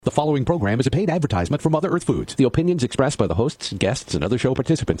The following program is a paid advertisement for Mother Earth Foods. The opinions expressed by the hosts, guests, and other show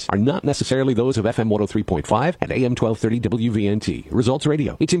participants are not necessarily those of FM 103.5 and AM 1230 WVNT, Results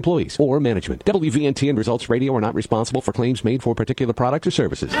Radio, its employees, or management. WVNT and Results Radio are not responsible for claims made for particular products or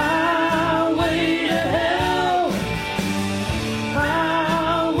services. Highway to hell.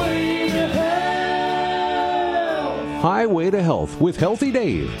 Highway to hell. Highway to Health with Healthy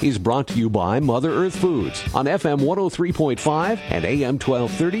Dave is brought to you by Mother Earth Foods on FM 103.5 and AM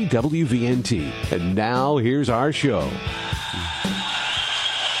 1230 WVNT. And now here's our show.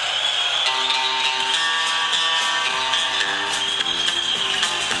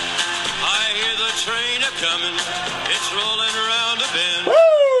 I hear the train a-coming, it's rolling around a bend. Woo!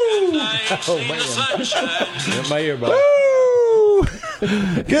 And I ain't seen the sunshine. Get my earbud.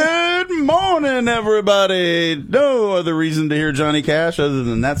 Good morning, everybody. No other reason to hear Johnny Cash other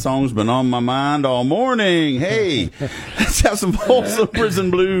than that song's been on my mind all morning. Hey, let's have some wholesome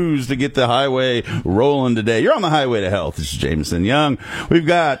prison blues to get the highway rolling today. You're on the highway to health. This is Jameson Young. We've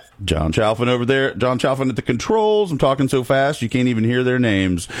got John Chalfin over there. John Chalfin at the controls. I'm talking so fast you can't even hear their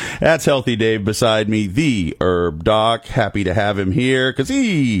names. That's Healthy Dave beside me, the Herb Doc. Happy to have him here because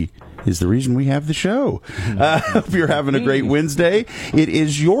he is the reason we have the show. Hope you're having a great Wednesday. It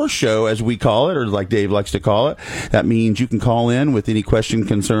is your show, as we call it, or like Dave likes to call it. That means you can call in with any question,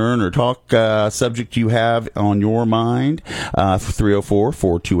 concern, or talk subject you have on your mind for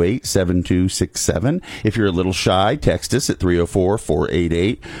 304-428-7267. If you're a little shy, text us at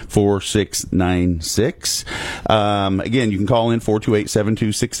 304-488-4696. Again, you can call in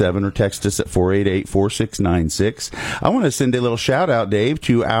 428-7267 or text us at 488-4696. I want to send a little shout out, Dave,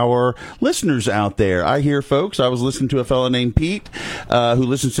 to our listeners out there. I hear folks, I was listening to a fellow named Pete who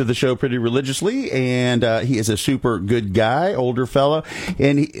listens to the show pretty religiously, and he is a super good guy, older fellow.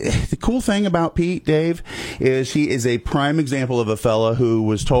 And the cool thing about Pete, Dave, is he is a prime example of a fellow who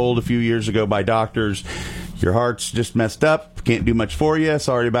was told a few years ago by doctors, your heart's just messed up, can't do much for you,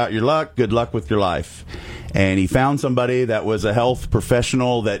 sorry about your luck, good luck with your life. And he found somebody that was a health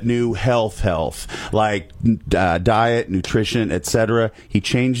professional that knew health, like diet, nutrition, etc. He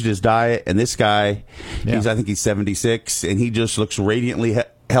changed his diet, and this guy, I think he's 76, and he just looks radiantly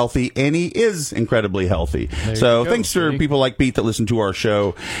healthy, and he is incredibly healthy. So thanks for people like Pete that listen to our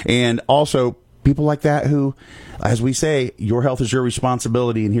show, and also people like that who, as we say, your health is your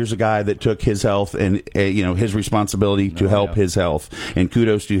responsibility, and here's a guy that took his health and his responsibility to help his health, and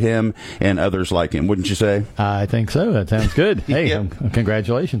kudos to him and others like him, wouldn't you say? I think so. That sounds good. Hey,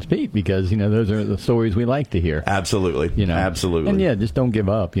 congratulations, Pete, because those are the stories we like to hear. Absolutely, absolutely. And just don't give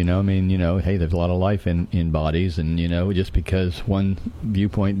up. Hey, there's a lot of life in bodies, and just because one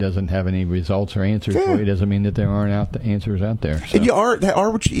viewpoint doesn't have any results or answers for you doesn't mean that there aren't answers out there. So. And that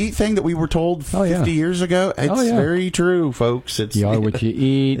are what you eat thing that we were told 50 years ago. It's very true, folks. You are what you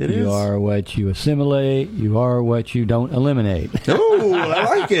eat. You are what you assimilate. You are what you don't eliminate. Oh,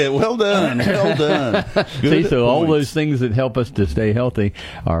 I like it. Well done. Well done. See, so all those things that help us to stay healthy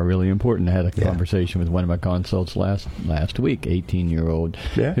are really important. I had a conversation with one of my consults last week, 18-year-old,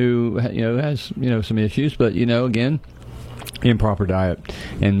 who has some issues, but again, improper diet,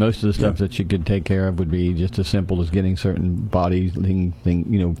 and most of the stuff that you could take care of would be just as simple as getting certain body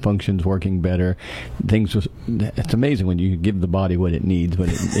functions working better. It's amazing when you give the body what it needs, when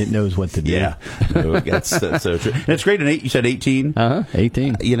it knows what to do. That's so true. And it's great. You said 18.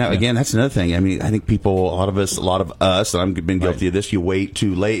 18. Again, that's another thing. I mean, I think a lot of us, and I've been guilty of this. You wait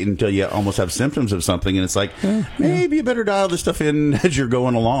too late until you almost have symptoms of something, and it's like maybe you better dial this stuff in as you're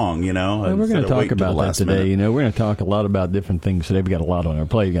going along. Well, we're going to talk about that today. We're going to talk a lot about different things today. We got a lot on our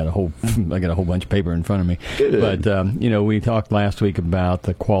plate. I got a whole bunch of paper in front of me. Good. But we talked last week about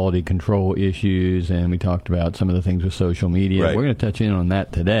the quality control issues, and we talked about some of the things with social media. Right. We're going to touch in on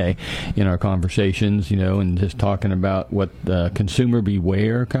that today in our conversations. And just talking about what consumer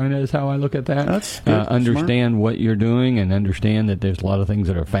beware kind of is how I look at that. That's good. Understand what you're doing, and understand that there's a lot of things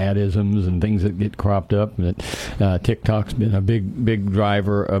that are fadisms and things that get cropped up. That TikTok's been a big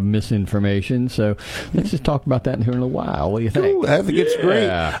driver of misinformation. So let's just talk about that here in a while. What do you think? Ooh, I think it's great.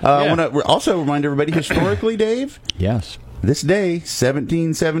 I want to also remind everybody, historically, Dave. Yes. This day,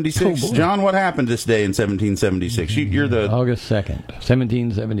 1776. Oh, John, what happened this day in 1776? You're the August 2nd,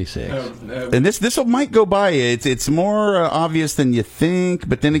 1776. And this might go by. It's more obvious than you think,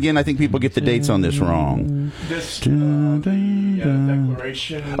 but then again, I think people get the dates on this wrong.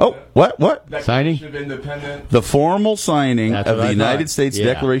 Declaration. Oh, what? Signing? Declaration of Independence. The formal signing That's of what the I United thought. States Yeah.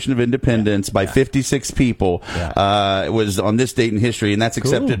 Declaration of Independence by 56 people was on this date in history, and that's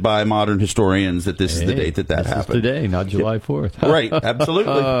accepted by modern historians that this is the date that this happened. is today, not July 4th. Right,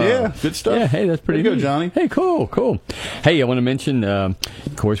 absolutely. Yeah, good stuff. Yeah, hey, that's pretty Way to neat. go, Johnny. Hey, cool. Hey, I want to mention, of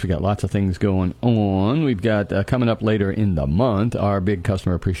course, we got lots of things going on. We've got coming up later in the month, our big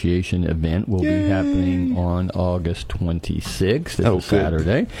customer appreciation event will be happening on August 26th. It's a good.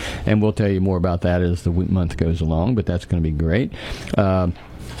 Saturday, and we'll tell you more about that as the month goes along. But that's going to be great.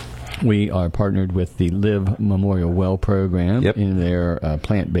 We are partnered with the Live Memorial Well program in their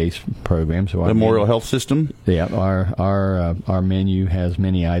plant-based program. So our Memorial Health System. Yeah, our menu has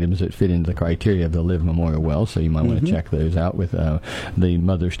many items that fit into the criteria of the Live Memorial Well, so you might want to check those out with the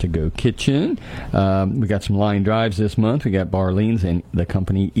Mothers to Go Kitchen. We got some line drives this month. We got Barleans and the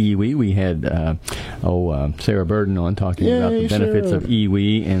company Iwi. We had Sarah Burden on talking about the benefits of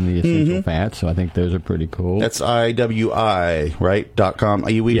Iwi and the essential fats. So I think those are pretty cool. That's IWI, right? .com.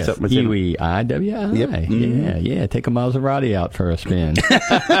 Iwi. Yes, Iwi, I-W-I. Yep. Yeah. Take a Maserati out for a spin.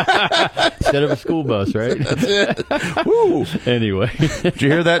 Instead of a school bus, right? That's it. Woo. Anyway. Did you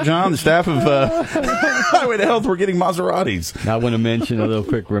hear that, John? The staff of Highway to Health, we're getting Maseratis. I want to mention a little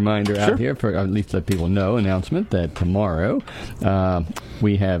quick reminder out here, for at least let people know, announcement that tomorrow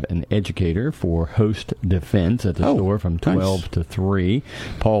we have an educator for Host Defense at the store from 12 to 3.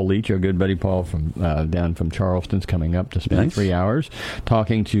 Paul Leach, our good buddy Paul from down from Charleston's coming up to spend 3 hours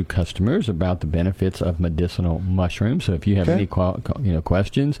talking to customers about the benefits of medicinal mushrooms. So if you have any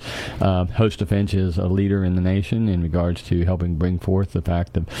questions, Host Defense is a leader in the nation in regards to helping bring forth the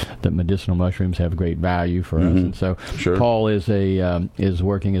fact that medicinal mushrooms have great value for us. And so Paul is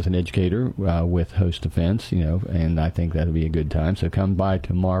working as an educator with Host Defense, and I think that'll be a good time. So come by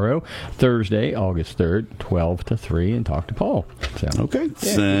tomorrow, Thursday, August 3rd, 12 to 3, and talk to Paul. So,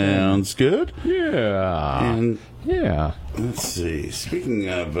 Sounds good. Yeah. And yeah. let's see. Speaking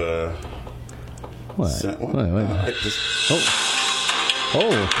of What?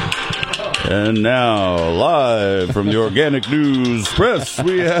 And now, live from the Organic News Press,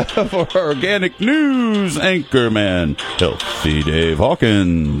 we have our Organic News anchorman, Healthy Dave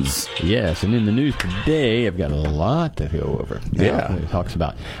Hawkins. Yes, and in the news today, I've got a lot to go over. Yeah. It talks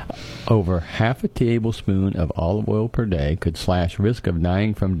about over half a tablespoon of olive oil per day could slash risk of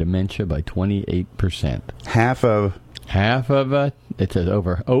dying from dementia by 28%. It says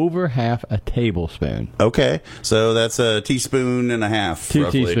over half a tablespoon. Okay, so that's a teaspoon and a half. Two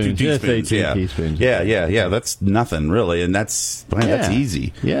roughly. teaspoons. 2 Let's say teaspoons. 2 teaspoons. Yeah. That's nothing really, and that's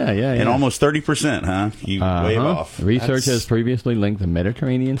easy. Yeah. And almost 30%, huh? You wave off. Research has previously linked the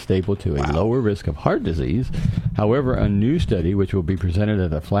Mediterranean staple to a lower risk of heart disease. However, a new study, which will be presented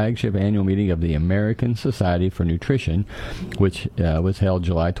at the flagship annual meeting of the American Society for Nutrition, which was held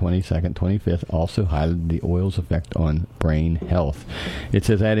July 22nd, 25th, also highlighted the oil's effect on brain health. It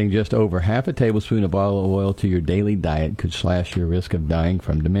says adding just over half a tablespoon of olive oil to your daily diet could slash your risk of dying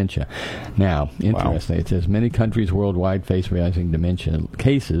from dementia. Now, interesting. It says many countries worldwide face rising dementia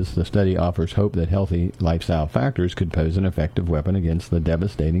cases. The study offers hope that healthy lifestyle factors could pose an effective weapon against the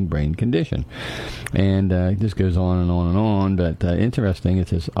devastating brain condition. And this goes on and on and on, but interesting, it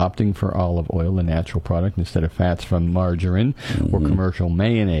says opting for olive oil, a natural product, instead of fats from margarine or commercial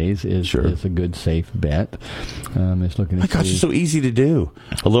mayonnaise is a good, safe bet. It's looking at it's so easy to do.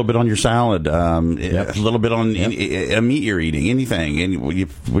 A little bit on your salad, a little bit on a meat you're eating, anything,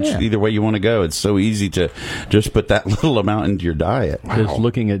 either way you want to go. It's so easy to just put that little amount into your diet. Just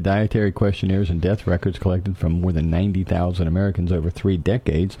looking at dietary questionnaires and death records collected from more than 90,000 Americans over 3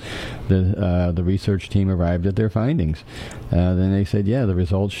 decades, the research team arrived at their findings. Then they said, the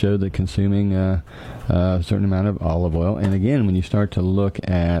results showed that consuming a certain amount of olive oil, and again, when you start to look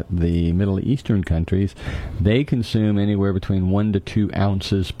at the Middle Eastern countries, they consume anywhere between 1 to 2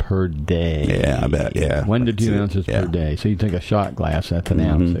 ounces per day. Yeah, I bet. Yeah, 1 to 2 ounces per day. So you take a shot glass, that's an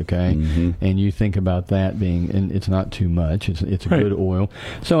ounce, okay? And you think about that being, and it's not too much. It's a good oil.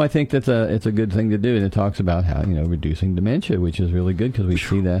 So I think it's a good thing to do. And it talks about how reducing dementia, which is really good because we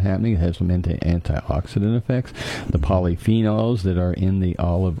see that happening. It has some antioxidant effects. The polyphenols that are in the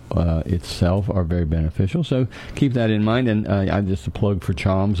olive itself are very beneficial. So keep that in mind. And I just a plug for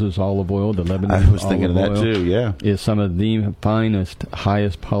Chalms's olive oil. The Lebanon I was thinking of that too. Yeah, is some of the finest,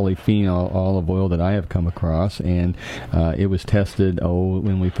 highest polyphenol olive oil that I have come across, and it was tested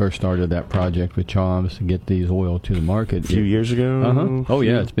when we first started that project with Chalmers to get these oil to the market a few years ago. Oh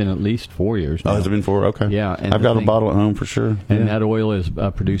yeah, it's been at least 4 years now. Oh, has it been 4? Okay. Yeah, and I've got a bottle at home for sure. And that oil is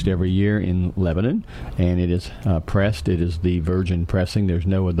produced every year in Lebanon, and it is pressed. It is the virgin pressing. There's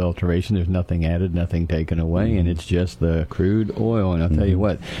no adulteration. There's nothing added, nothing taken away, and it's just the crude oil. And I'll tell you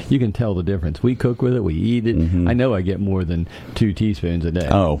what, you can tell the difference. We cook with it. We eat it. I know I get more than 2 teaspoons a day.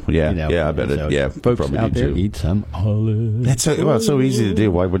 Oh, yeah. Yeah, I bet so it. Yeah, folks out there, eat some olive. It's so easy to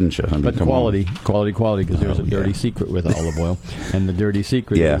do. Why wouldn't you? I mean, but quality, because there's a dirty secret with olive oil. And the dirty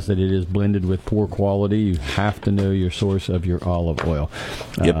secret is that it is blended with poor quality. You have to know your source of your olive oil.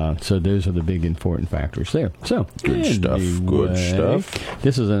 So those are the big important factors there. So good stuff. Good stuff.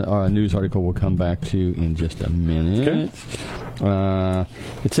 This is a news article we'll come back to in just a minute. Okay.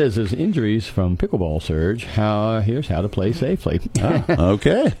 It says there's injuries from pickleball surge. Here's how to play safely.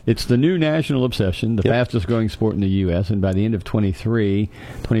 Okay. It's the new national obsession, the fastest growing sport in the U.S., and by the end of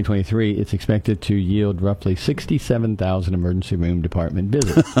 2023, it's expected to yield roughly 67,000 emergency room department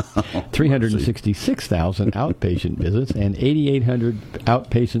visits, 366,000 outpatient visits, and 8,800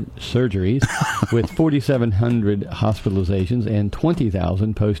 outpatient surgeries, with 4,700 hospitalizations and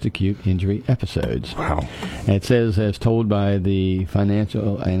 20,000 post-acute injury episodes. Wow. And it says, as told by the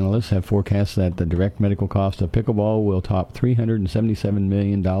financial analysts, have forecast that the direct medical cost of pickleball will top $377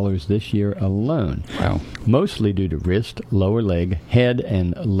 million this year alone. Wow. Mostly due to wrist, lower leg, head,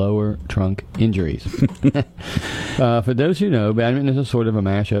 and lower trunk injuries. For those who know, badminton is a sort of a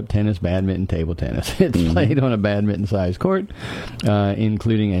mashup tennis, badminton, table tennis. It's played on a badminton-sized court,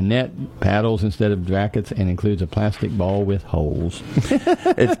 including a net, paddles instead of rackets, and includes a plastic ball with holes.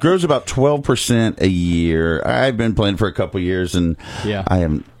 It grows about 12% a year. I've been playing for a couple years, and I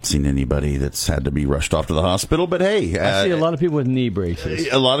haven't seen anybody that's had to be rushed off to the hospital. But hey, I see a lot of people with knee braces.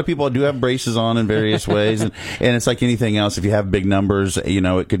 A lot of people do have braces on in various ways, and it's like anything else. If you have big numbers,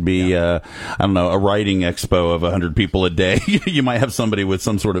 it could be I don't know, a writing expo of 100 people a day. You might have somebody with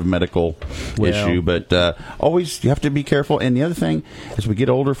some sort of medical issue, but always you have to be careful. And the other thing, as we get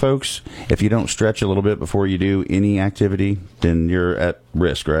older, folks, if you don't stretch a little bit before you do any activity, then you're at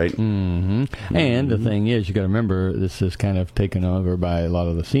risk, right? And the thing is, you got to remember, this is kind of taken over by a lot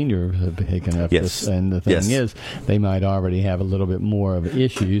of the seniors have taken up this. And the thing is, they might already have a little bit more of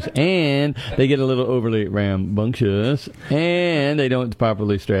issues, and they get a little overly rambunctious, and they don't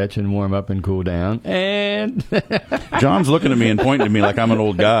properly stretch and warm up and cool down. And John's looking at me and pointing at me like I'm an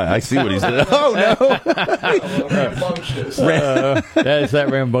old guy. I see what he's doing. Oh no! That's that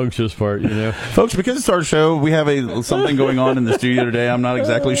rambunctious part, folks. Because it's our show, we have something going on in the studio today. I'm not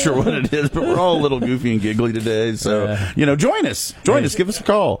exactly sure what it is, but we're all a little goofy and giggly today. So join us. Give us a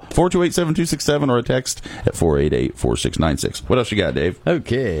call, 428-7267, or a text at 488-4696. What else you got, Dave?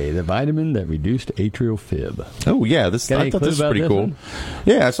 Okay, the vitamin that reduced atrial fib. Oh yeah, I thought this was pretty cool.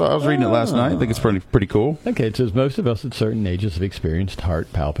 Yeah, I was reading it last night. I think it's pretty cool. Okay, it says most of us at certain ages have experienced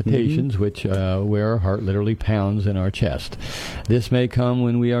heart palpitations, which where our heart literally pounds in our chest. This may come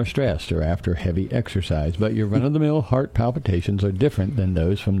when we are stressed or after heavy exercise, but your run-of-the-mill heart palpitations are different than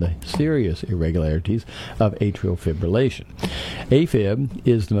those from the serious irregularities of atrial fibrillation. AFib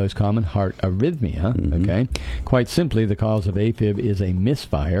is the most common heart arrhythmia. Okay, quite simply, the cause of AFib is a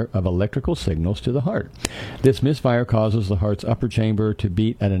misfire of electrical signals to the heart. This misfire causes the heart's upper chamber to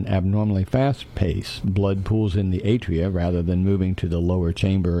beat at an abnormally fast pace. Blood pools in the atria rather than moving to the lower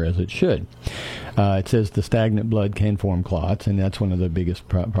chamber as it should. It says the stagnant blood can form clots, and that's one of the biggest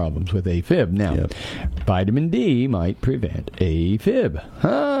problems with AFib. Now, vitamin D might prevent AFib.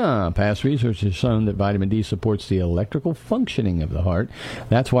 Past research has shown that vitamin D supports the electrical functioning of the heart.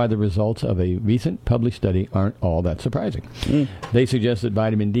 That's why the results of a recent published study aren't all that surprising. They suggest that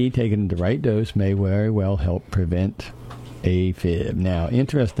vitamin D taken in the right dose may very well help prevent AFib. Now,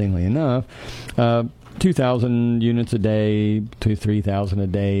 interestingly enough, 2,000 units a day to 3,000 a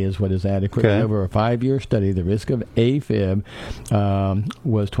day is what is adequate. Okay. Over a 5-year study, the risk of AFib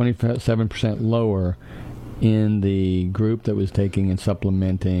was 27% lower in the group that was taking and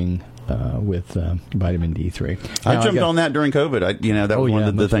supplementing with vitamin D3. I jumped on that during COVID. That was one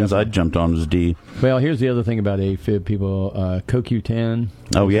of the things I jumped on was D. Well, here's the other thing about AFib, people. CoQ10.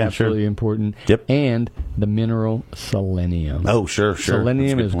 Absolutely important. Yep. And the mineral selenium. Oh, sure.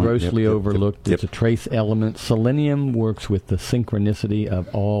 Selenium is grossly overlooked. It's a trace element. Selenium works with the synchronicity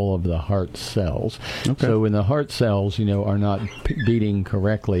of all of the heart cells. Okay. So when the heart cells, are not beating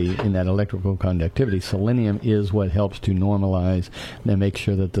correctly in that electrical conductivity, selenium is what helps to normalize and make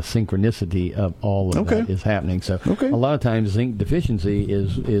sure that the synchronicity synchronicity of all of that is happening. So a lot of times zinc deficiency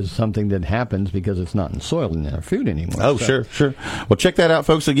is something that happens because it's not in soil in our food anymore. Oh, sure. Well, check that out,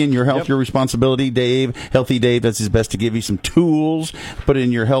 folks. Again, your health, your responsibility. Dave, Healthy Dave, does his best to give you some tools, put it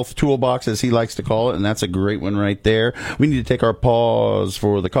in your health toolbox, as he likes to call it, and that's a great one right there. We need to take our pause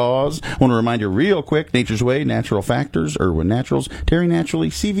for the cause. I want to remind you real quick, Nature's Way, Natural Factors, Irwin Naturals, Terry Naturally,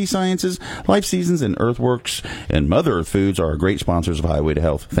 CV Sciences, Life Seasons, and Earthworks, and Mother Earth Foods are our great sponsors of Highway to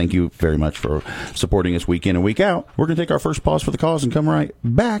Health. Thank you very much for supporting us week in and week out. We're going to take our first pause for the cause and come right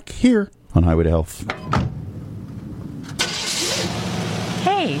back here on Highway to Health.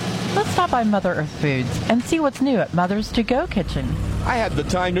 Hey, let's stop by Mother Earth Foods and see what's new at Mother's To Go Kitchen. I had the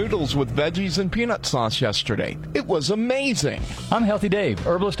Thai noodles with veggies and peanut sauce yesterday. It was amazing. I'm Healthy Dave,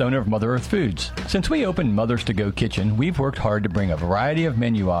 herbalist owner of Mother Earth Foods. Since we opened Mother's To Go Kitchen, we've worked hard to bring a variety of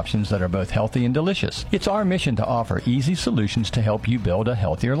menu options that are both healthy and delicious. It's our mission to offer easy solutions to help you build a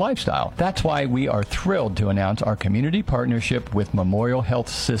healthier lifestyle. That's why we are thrilled to announce our community partnership with Memorial Health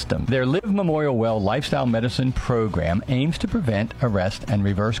System. Their Live Memorial Well Lifestyle Medicine program aims to prevent, arrest, and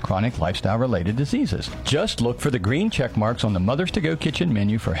reverse chronic lifestyle-related diseases. Just look for the green check marks on the Mother's To Go Kitchen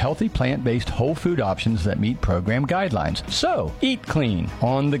menu for healthy plant-based whole food options that meet program guidelines. So, eat clean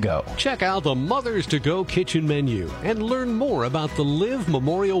on the go. Check out the Mothers to Go Kitchen menu and learn more about the Live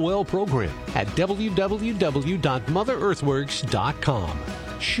Memorial Well program at www.motherearthworks.com.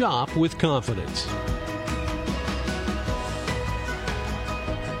 Shop with confidence.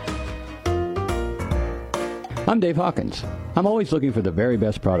 I'm Dave Hawkins. I'm always looking for the very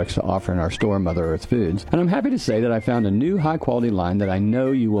best products to offer in our store, Mother Earth Foods, and I'm happy to say that I found a new high-quality line that I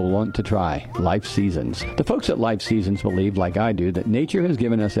know you will want to try, Life Seasons. The folks at Life Seasons believe, like I do, that nature has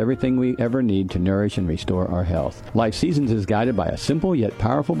given us everything we ever need to nourish and restore our health. Life Seasons is guided by a simple yet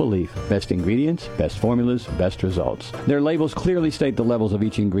powerful belief: best ingredients, best formulas, best results. Their labels clearly state the levels of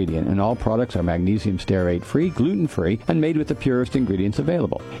each ingredient, and all products are magnesium stearate-free, gluten-free, and made with the purest ingredients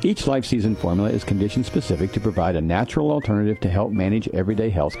available. Each Life Season formula is condition-specific to provide a natural alternative to help manage everyday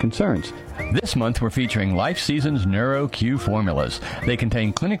health concerns. This month we're featuring Life Season's NeuroQ formulas. They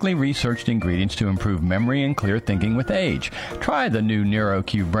contain clinically researched ingredients to improve memory and clear thinking with age. Try the new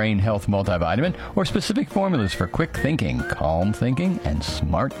NeuroQ Brain Health Multivitamin or specific formulas for quick thinking, calm thinking, and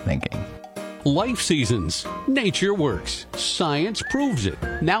smart thinking. Life Seasons. Nature works. Science proves it.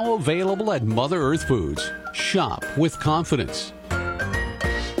 Now available at Mother Earth Foods. Shop with confidence.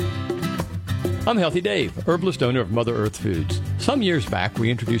 I'm Healthy Dave, herbalist owner of Mother Earth Foods. Some years back,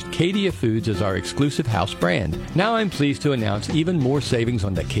 we introduced Cadia Foods as our exclusive house brand. Now I'm pleased to announce even more savings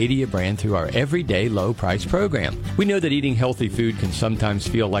on the Cadia brand through our everyday low price program. We know that eating healthy food can sometimes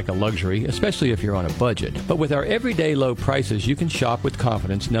feel like a luxury, especially if you're on a budget. But with our everyday low prices, you can shop with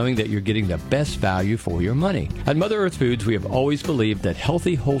confidence knowing that you're getting the best value for your money. At Mother Earth Foods, we have always believed that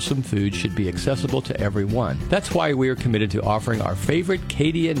healthy, wholesome food should be accessible to everyone. That's why we are committed to offering our favorite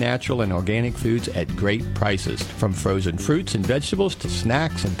Cadia natural and organic foods at great prices. From frozen fruits and vegetables to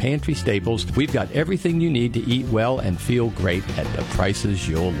snacks and pantry staples, we've got everything you need to eat well and feel great at the prices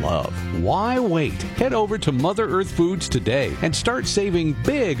you'll love. Why wait? Head over to Mother Earth Foods today and start saving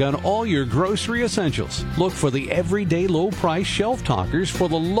big on all your grocery essentials. Look for the everyday low price shelf talkers for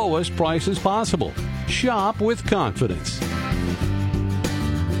the lowest prices possible. Shop with confidence.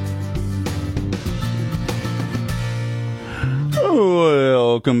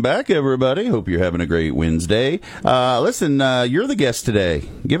 Welcome back, everybody. Hope you're having a great Wednesday. Listen, you're the guest today.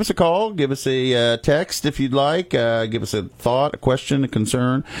 Give us a call. Give us a text if you'd like. Give us a thought, a question, a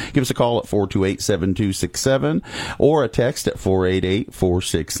concern. Give us a call at 428-7267 or a text at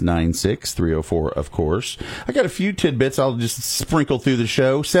 488-4696, 304, of course. I got a few tidbits I'll just sprinkle through the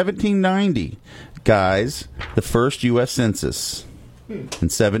show. 1790, guys, the first U.S. Census. In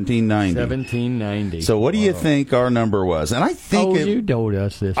 1790. So what do you think our number was? And I think you told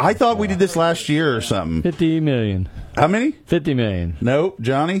us this. I thought we did this last year or something. 50 million. How many? 50 million. Nope,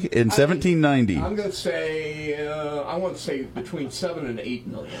 Johnny, in 1790. I'm going to say, I want to say between 7 and 8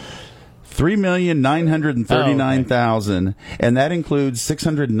 million. 3,939,000, and that includes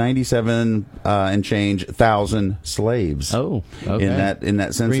 697 and change thousand slaves. Oh, okay. In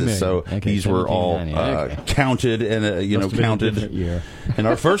that census. So these were all counted and counted. And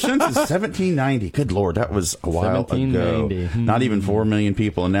our first census, 1790. Good Lord, that was a while ago. Not even 4 million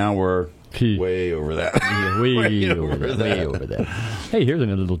people, and now we're way over that. Yeah, way over that. Hey, here's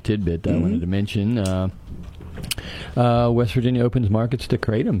another little tidbit I wanted to mention. West Virginia opens markets to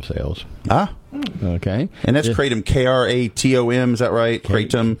kratom sales. Ah. Okay. And that's kratom, Kratom, is that right?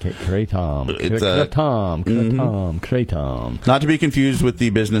 Kratom. Kratom. It's Kratom. Not to be confused with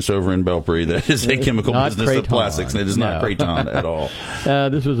the business over in Belpre that is a chemical business of Kraton. plastics. It is not Kraton at all.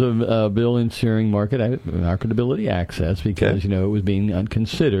 This was a bill ensuring marketability access because, it was being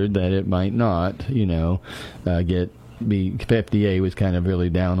considered that it might not, FDA was kind of really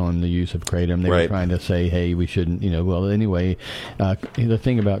down on the use of kratom. They were trying to say, hey, we shouldn't, well, anyway, the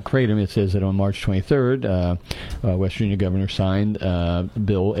thing about kratom, it says that on March 23rd, West Virginia governor signed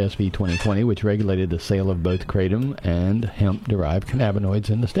Bill SB 2020, which regulated the sale of both kratom and hemp-derived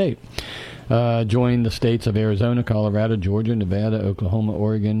cannabinoids in the state. Joined the states of Arizona, Colorado, Georgia, Nevada, Oklahoma,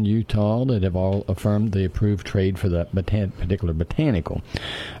 Oregon, Utah that have all affirmed the approved trade for the particular botanical.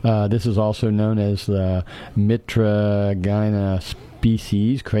 This is also known as the Mitragyna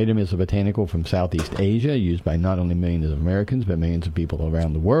species. Kratom is a botanical from Southeast Asia, used by not only millions of Americans, but millions of people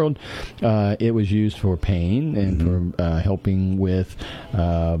around the world. It was used for pain and for helping with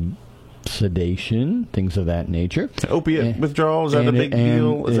sedation, things of that nature. Opiate withdrawal, is that a big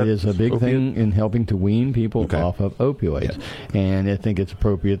deal? It is a big thing in helping to wean people off of opioids. Yeah. And I think it's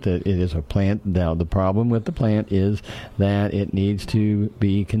appropriate that it is a plant. Now, the problem with the plant is that it needs to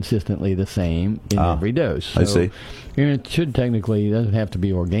be consistently the same in every dose. So, I see. It should technically, it doesn't have to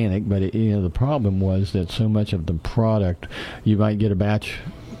be organic, but the problem was that so much of the product, you might get a batch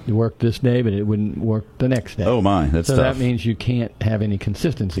work this day, but it wouldn't work the next day. Oh my, that's so tough. That means you can't have any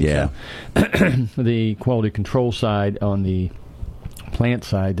consistency. Yeah. So, the quality control side on the plant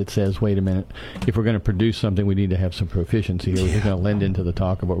side that says, wait a minute, if we're going to produce something, we need to have some proficiency. We're going to lend into the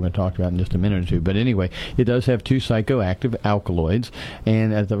talk of what we're going to talk about in just a minute or two. But anyway, it does have 2 psychoactive alkaloids,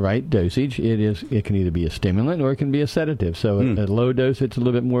 and at the right dosage, it can either be a stimulant or it can be a sedative. So at a low dose, it's a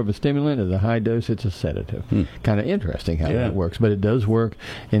little bit more of a stimulant. At a high dose, it's a sedative. Kind of interesting how that works. But it does work,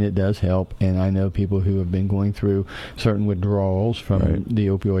 and it does help. And I know people who have been going through certain withdrawals from the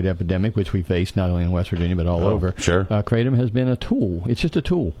opioid epidemic, which we face not only in West Virginia, but all over. Sure. Kratom has been a tool. It's just a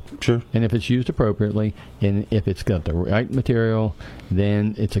tool. Sure. And if it's used appropriately, and if it's got the right material,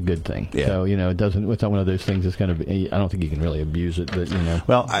 then it's a good thing. Yeah. So, it's not one of those things that's going to be, I don't think you can really abuse it, but,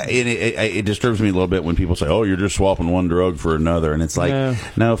 Well, it disturbs me a little bit when people say, oh, you're just swapping one drug for another. And it's like,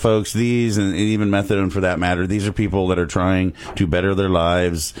 no, folks, these, and even methadone for that matter, these are people that are trying to better their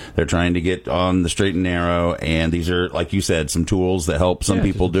lives. They're trying to get on the straight and narrow. And these are, like you said, some tools that help some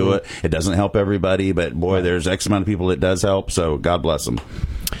people do it. It doesn't help everybody, but boy, there's X amount of people it does help. So God bless them.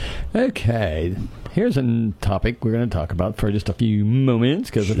 Okay. Here's a topic we're going to talk about for just a few moments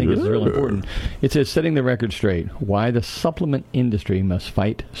because I think it's real important. It says, setting the record straight, why the supplement industry must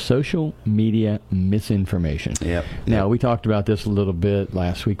fight social media misinformation. Now, we talked about this a little bit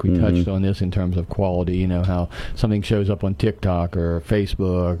last week. We touched on this in terms of quality, how something shows up on TikTok or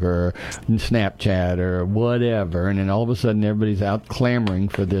Facebook or Snapchat or whatever, and then all of a sudden everybody's out clamoring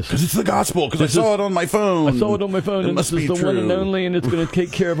for this. Because it's the gospel, because I saw it on my phone. I saw it on my phone, and this is the one and only, and it's going to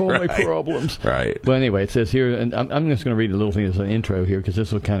take care of all my problems. Right. Well, anyway, it says here, and I'm just going to read a little thing as an intro here because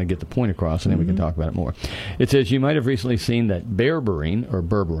this will kind of get the point across, and then we can talk about it more. It says, you might have recently seen that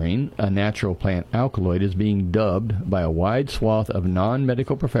berberine, a natural plant alkaloid, is being dubbed by a wide swath of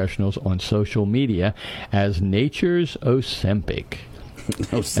non-medical professionals on social media as nature's Ozempic.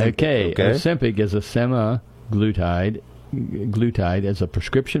 Okay. Ozempic is a semaglutide as a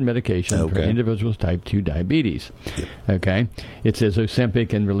prescription medication for individuals with type 2 diabetes. Okay. It says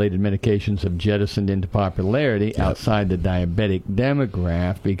Ozempic and related medications have jettisoned into popularity outside the diabetic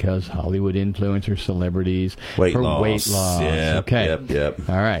demographic because Hollywood influencers, celebrities weight loss.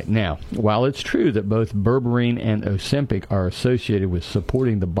 All right. Now, while it's true that both berberine and Ozempic are associated with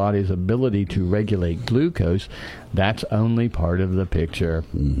supporting the body's ability to regulate glucose, that's only part of the picture.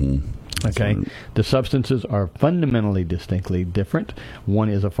 Okay. The substances are fundamentally distinctly different. One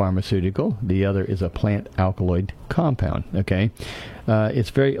is a pharmaceutical. The other is a plant alkaloid compound. Okay. It's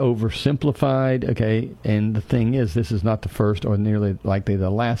very oversimplified. Okay. And the thing is, this is not the first or nearly likely the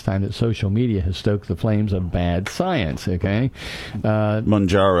last time that social media has stoked the flames of bad science. Okay.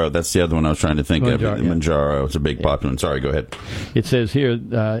 Manjaro. That's the other one I was trying to think of. Manjaro. It's a big popular one. Sorry, go ahead. It says here,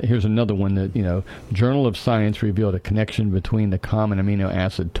 here's another one that, Journal of Science revealed a connection between the common amino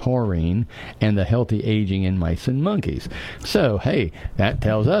acid taurine taurine and the healthy aging in mice and monkeys. So, hey, that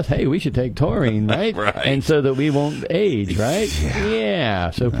tells us, hey, we should take taurine, right? Right. And so that we won't age, right?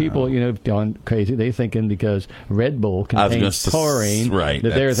 Yeah. So people, gone crazy. They thinking because Red Bull contains taurine, right,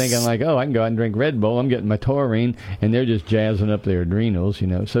 that they're thinking like, oh, I can go out and drink Red Bull. I'm getting my taurine, and they're just jazzing up their adrenals,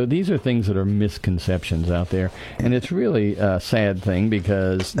 So these are things that are misconceptions out there, and it's really a sad thing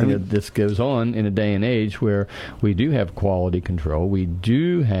because this goes on in a day and age where we do have quality control, we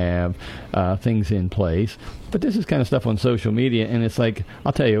do have things in place. But this is kind of stuff on social media, and it's like,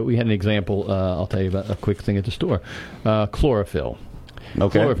 I'll tell you, we had an example, I'll tell you about a quick thing at the store. Chlorophyll.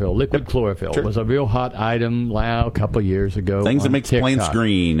 Okay. Chlorophyll, liquid chlorophyll, was a real hot item a couple of years ago. Things that makes TikTok. plants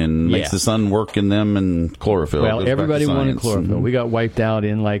green and makes the sun work in them, and chlorophyll. Well, everybody wanted chlorophyll. Mm-hmm. We got wiped out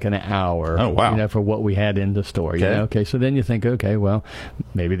in like an hour. Oh, wow. For what we had in the store. Okay, so then you think, okay, well,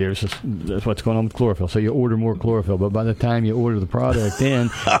 maybe that's what's going on with chlorophyll. So you order more chlorophyll, but by the time you order the product in,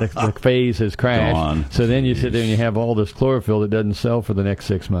 the phase has crashed. Gone. So then you sit there and you have all this chlorophyll that doesn't sell for the next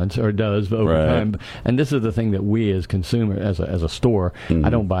 6 months, or does over time. And this is the thing that we as consumers, as a store,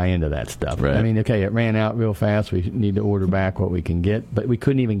 I don't buy into that stuff. Right. I mean, okay, it ran out real fast. We need to order back what we can get, but we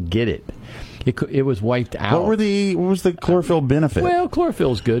couldn't even get it. It was wiped out. What was the chlorophyll benefit? Well,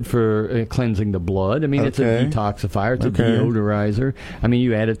 chlorophyll's good for cleansing the blood. I mean, it's a detoxifier. It's a deodorizer. I mean,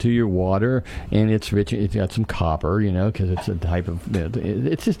 you add it to your water, and it's rich. It's got some copper, because it's a type of.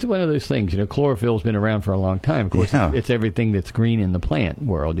 It's just one of those things. Chlorophyll's been around for a long time. Of course, it's everything that's green in the plant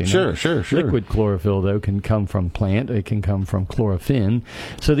world. Sure. Liquid chlorophyll, though, can come from plant. It can come from chlorophyll.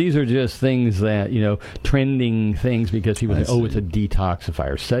 So these are just things that trending things because people say, oh, it's a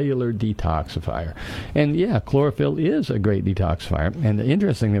detoxifier, cellular detoxifier. And chlorophyll is a great detoxifier. And the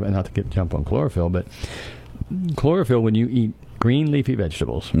interesting thing, not to jump on chlorophyll, but chlorophyll, when you eat green leafy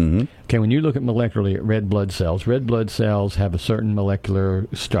vegetables. Mm-hmm. Okay, when you look at molecularly at red blood cells have a certain molecular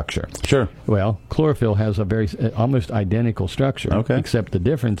structure. Sure. Well, chlorophyll has a very almost identical structure. Okay. Except the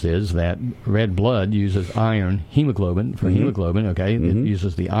difference is that red blood uses iron, hemoglobin for hemoglobin. Okay, it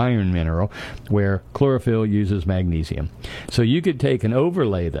uses the iron mineral, where chlorophyll uses magnesium. So you could take and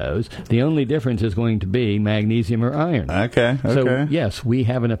overlay those. The only difference is going to be magnesium or iron. Okay. So yes, we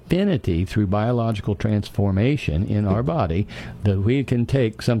have an affinity through biological transformation in our body that we can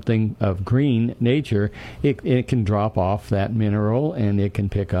take something of green nature, it can drop off that mineral and it can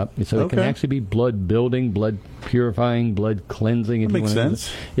pick up. So it can actually be blood building, blood purifying, blood cleansing. That makes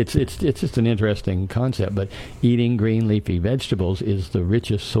sense. It's just an interesting concept. But eating green leafy vegetables is the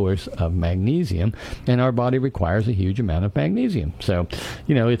richest source of magnesium, and our body requires a huge amount of magnesium. So,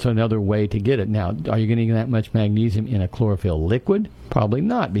 it's another way to get it. Now, are you getting that much magnesium in a chlorophyll liquid? Probably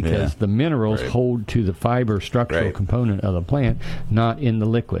not, because the minerals hold to the fiber structural component of the plant, not in the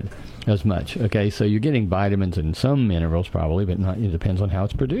liquid as much. Okay, so you're getting vitamins and some minerals probably, but not. It depends on how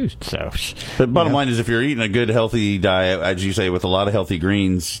it's produced. So, but bottom line is, if you're eating a good healthy diet, as you say, with a lot of healthy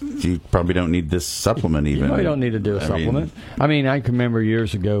greens, you probably don't need this supplement. Even you probably don't need to do a supplement. I can remember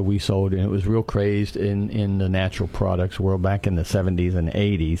years ago we sold, and it was real crazed in the natural products world back in the 70s and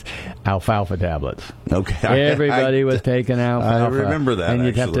 80s, alfalfa tablets. Okay, everybody was taking alfalfa. I remember that, and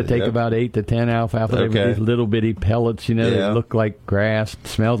you'd have to take about 8 to 10 alfalfa. They were these little bitty pellets, they looked like grass,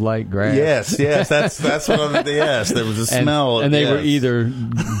 smelled like grass. Yes, that's what I'm. Yes, there was a smell, and they were either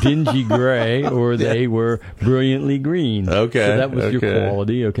dingy gray or they were brilliantly green. Okay, so that was your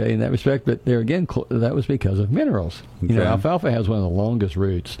quality. Okay, in that respect, but there again, that was because of minerals. Alfalfa has one of the longest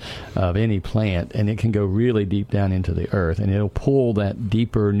roots of any plant, and it can go really deep down into the earth, and it'll pull that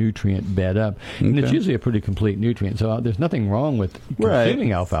deeper nutrient bed up. And it's usually a pretty complete nutrient. So there's nothing wrong with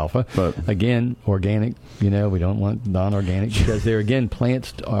consuming alfalfa. But again, organic. We don't want non-organic because they're again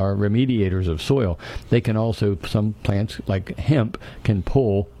plants are remediators of soil. They can also, some plants like hemp can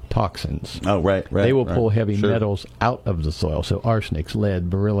pull toxins. Oh, right. They will pull heavy metals out of the soil. So arsenic, lead,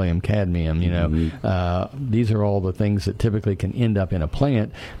 beryllium, cadmium, these are all the things that typically can end up in a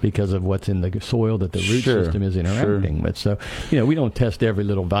plant because of what's in the soil that the root system is interacting with. So, we don't test every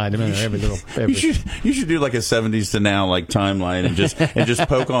little vitamin or every little... You should do like a 70s to now timeline and just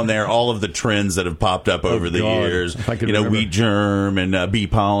poke on there all of the trends that have popped up over the years. Wheat germ and bee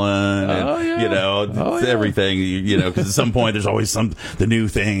pollen and, everything, because at some point there's always the new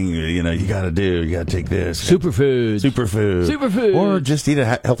thing. You got to take this superfood, or just eat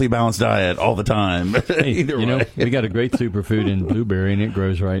a healthy, balanced diet all the time. Hey, we got a great superfood in blueberry, and it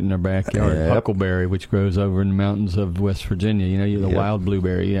grows right in our backyard. Huckleberry, which grows over in the mountains of West Virginia. The wild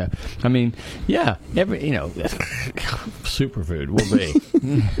blueberry. Yeah, every superfood will be.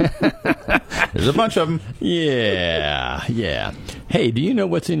 There's a bunch of them. Yeah. Hey, do you know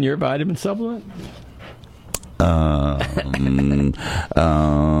what's in your vitamin supplement?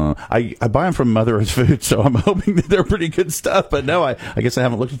 I buy them from Mother Earth Foods, so I'm hoping that they're pretty good stuff. But no, I guess I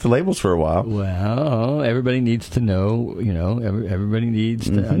haven't looked at the labels for a while. Well, everybody needs to know, everybody needs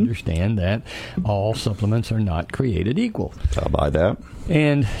to understand that all supplements are not created equal. I'll buy that.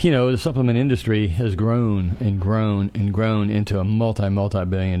 And, the supplement industry has grown and grown and grown into a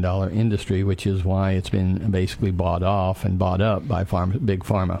multi-billion-dollar industry, which is why it's been basically bought off and bought up by big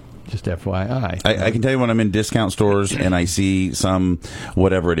pharma. Just FYI. I can tell you when I'm in discount stores and I see some,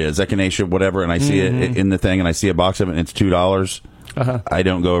 whatever it is, echinacea, whatever, and I see it in the thing and I see a box of it and it's $2. I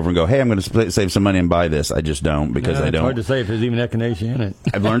don't go over and go, hey, I'm going to save some money and buy this. I just don't because I don't. It's hard to say if there's even echinacea in it.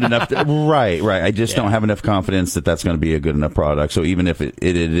 I've learned enough. Right. I just don't have enough confidence that that's going to be a good enough product. So even if it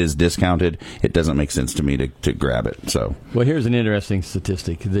is discounted, it doesn't make sense to me to grab it. So, well, here's an interesting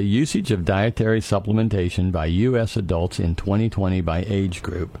statistic. The usage of dietary supplementation by U.S. adults in 2020 by age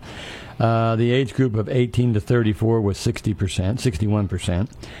group. The age group of 18 to 34 was 61%.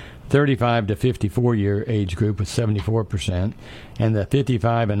 35 to 54 year age group was 74%, and the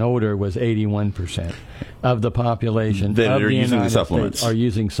 55 and older was 81% of the population that of are the using United the supplements. States are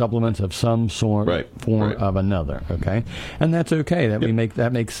using supplements of some form of another. Okay, and that's okay.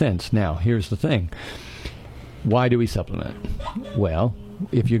 That makes sense. Now, here's the thing: why do we supplement? Well,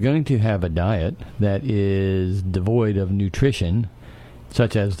 if you're going to have a diet that is devoid of nutrition,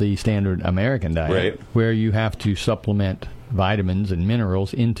 such as the standard American diet, where you have to supplement vitamins and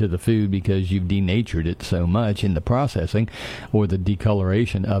minerals into the food because you've denatured it so much in the processing or the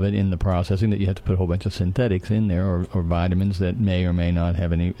decoloration of it in the processing that you have to put a whole bunch of synthetics in there or vitamins that may or may not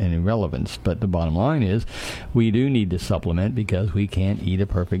have any relevance. But the bottom line is we do need to supplement because we can't eat a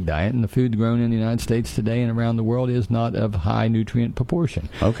perfect diet, and the food grown in the United States today and around the world is not of high nutrient proportion.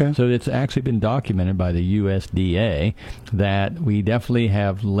 Okay. So it's actually been documented by the USDA that we definitely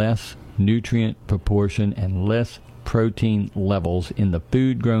have less nutrient proportion and less protein levels in the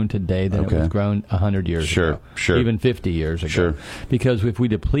food grown today than it was grown 100 years ago. Even 50 years ago. Because if we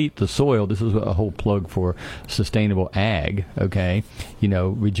deplete the soil, this is a whole plug for sustainable ag,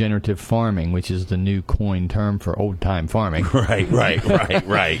 regenerative farming, which is the new coined term for old-time farming. Right.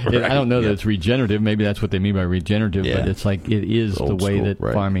 I don't know that it's regenerative. Maybe that's what they mean by regenerative, but it's like it is the way that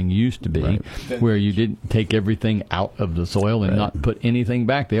farming used to be, where you didn't take everything out of the soil and not put anything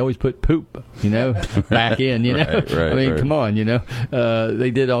back. They always put poop, back in, come on,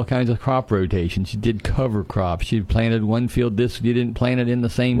 they did all kinds of crop rotations. You did cover crops. You planted one field you didn't plant it in the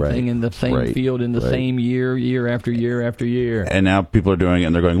same thing in the same field in the same year after year after year. And now people are doing it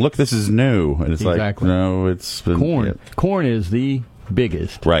and they're going, look, this is new. And it's like, no, it's been, corn. Corn is the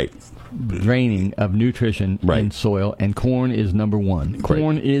biggest. Draining of nutrition in soil, and corn is number one.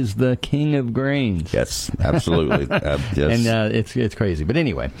 Corn is the king of grains. Yes, absolutely. And it's crazy. But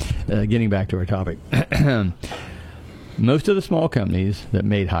anyway, getting back to our topic. Most of the small companies that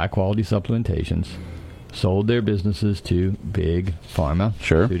made high-quality supplementations sold their businesses to big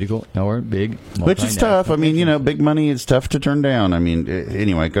pharmaceutical or big multinational. Which is tough. I mean, big money is tough to turn down. I mean,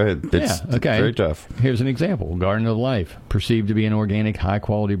 anyway, go ahead. It's very tough. Here's an example. Garden of Life, perceived to be an organic,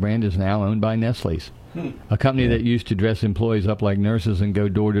 high-quality brand, is now owned by Nestle's. A company that used to dress employees up like nurses and go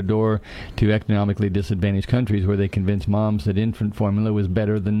door to door to economically disadvantaged countries where they convinced moms that infant formula was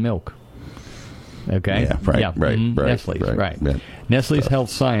better than milk. Okay. Nestle's, Nestle's Health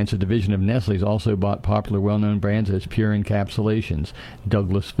Science, a division of Nestle's, also bought popular, well-known brands as Pure Encapsulations,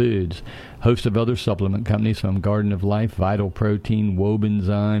 Douglas Foods, host of other supplement companies from Garden of Life, Vital Protein,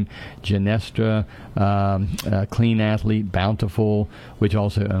 Wobenzyme, Genestra, Clean Athlete, Bountiful, which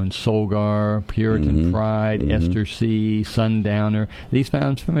also owns Solgar, Puritan Pride, Ester C, Sundowner. These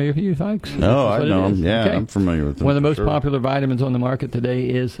sound familiar for you folks? Oh, I know them. Yeah, I'm familiar with them. One of the most popular vitamins on the market today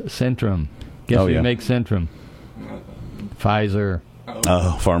is Centrum. Guess who makes Centrum? Pfizer.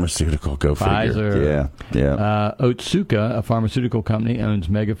 Oh, pharmaceutical. Go Pfizer. Figure. Yeah. Otsuka, a pharmaceutical company, owns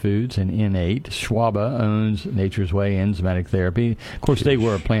Mega Foods and N8. Schwaba owns Nature's Way Enzymatic Therapy. Of course, they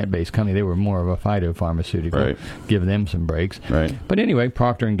were a plant-based company. They were more of a phytopharmaceutical. Give them some breaks. But anyway,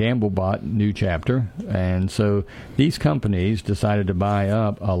 Procter & Gamble bought New Chapter. And so these companies decided to buy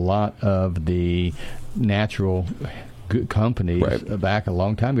up a lot of the natural good companies back a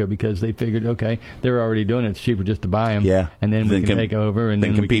long time ago because they figured, okay, they're already doing it. It's cheaper just to buy them, and then we can take over and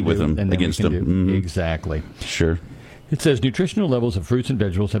then compete with them against them. Exactly. Sure. It says nutritional levels of fruits and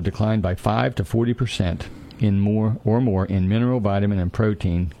vegetables have declined by 5 to 40% in more in mineral, vitamin, and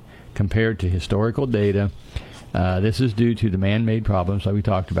protein compared to historical data. This is due to the man-made problems that we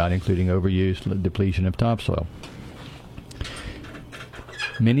talked about, including overuse, depletion of topsoil.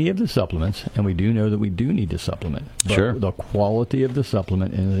 many of the supplements, and we do know that we do need to supplement. But Sure. the quality of the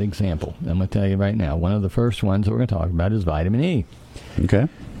supplement is an example. I'm going to tell you right now, one of the first ones that we're going to talk about is vitamin E.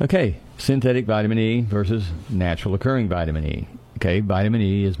 Okay, synthetic vitamin E versus natural occurring vitamin E. Okay, vitamin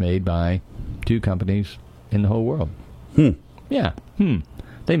E is made by 2 companies in the whole world. Yeah.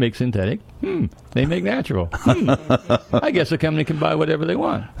 They make synthetic. They make natural. I guess a company can buy whatever they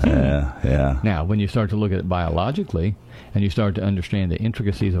want. Yeah. Now, when you start to look at it biologically, and you start to understand the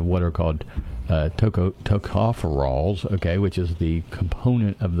intricacies of what are called tocopherols, okay, which is the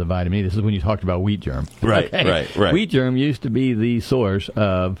component of the vitamin E. This is when you talked about wheat germ. Right. Wheat germ used to be the source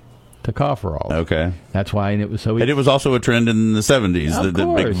of tocopherols. Okay. That's why, and it was so easy. And it was also a trend in the 70s, Of the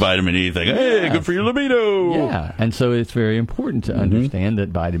big course. vitamin E thing. Hey, good for your libido. Yeah, and so it's very important to understand that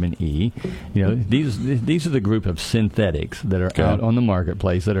vitamin E, these are the group of synthetics that are out on the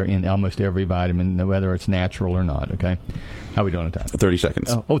marketplace that are in almost every vitamin, whether it's natural or not, okay? How are we doing on time? 30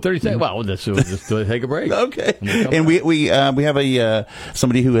 seconds. 30 seconds? Well, let's just take a break. Okay. And we have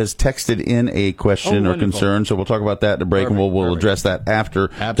somebody who has texted in a question or concern, so we'll talk about that at the break, and we'll address that after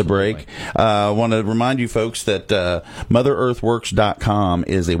the break. I want to remind you folks that MotherEarthWorks.com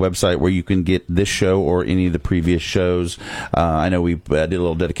is a website where you can get this show or any of the previous shows. I know we did a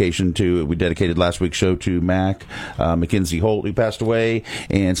little dedication we dedicated last week's show to Mac Mackenzie Holt, who passed away,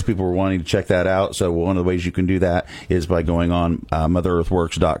 and some people were wanting to check that out. So one of the ways you can do that is by going on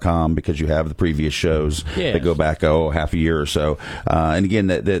MotherEarthWorks.com, because you have the previous shows that go back half a year or so. And again,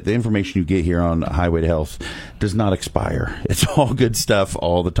 the information you get here on Highway to Health does not expire. It's all good stuff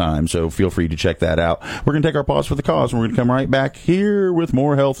all the time. So feel free to check that out. We're going to take our pause for the cause, and we're going to come right back here with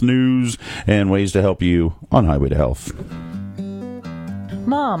more health news and ways to help you on Highway to Health.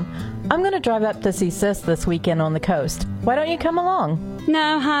 Mom, I'm going to drive up to see Sis this weekend on the coast. Why don't you come along?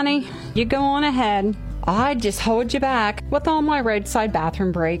 No, honey. You go on ahead. I'd just hold you back with all my roadside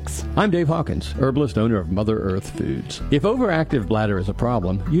bathroom breaks. I'm Dave Hawkins, herbalist, owner of Mother Earth Foods. If overactive bladder is a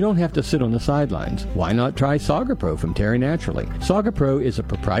problem, you don't have to sit on the sidelines. Why not try Saga Pro from Terry Naturally? Saga Pro is a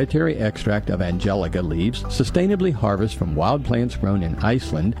proprietary extract of Angelica leaves, sustainably harvested from wild plants grown in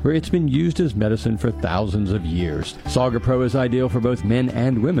Iceland, where it's been used as medicine for thousands of years. Saga Pro is ideal for both men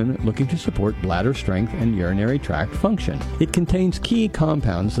and women looking to support bladder strength and urinary tract function. It contains key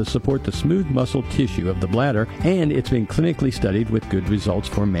compounds that support the smooth muscle tissue of the bladder, and it's been clinically studied with good results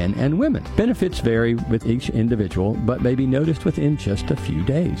for men and women. Benefits vary with each individual, but may be noticed within just a few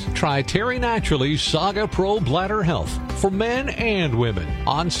days. Try Terry Naturally's Saga Pro Bladder Health for men and women.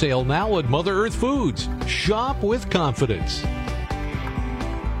 On sale now at Mother Earth Foods. Shop with confidence.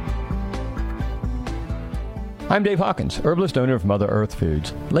 I'm Dave Hawkins, herbalist, owner of Mother Earth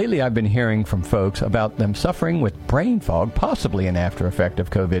Foods. Lately, I've been hearing from folks about them suffering with brain fog, possibly an after effect of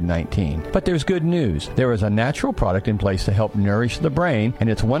COVID-19. But there's good news. There is a natural product in place to help nourish the brain, and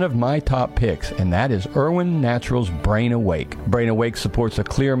it's one of my top picks, and that is Irwin Naturals Brain Awake. Brain Awake supports a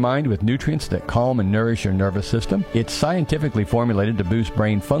clear mind with nutrients that calm and nourish your nervous system. It's scientifically formulated to boost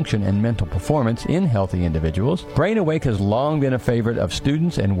brain function and mental performance in healthy individuals. Brain Awake has long been a favorite of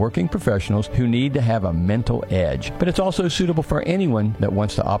students and working professionals who need to have a mental edge. But it's also suitable for anyone that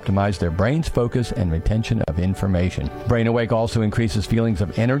wants to optimize their brain's focus and retention of information. Brain Awake also increases feelings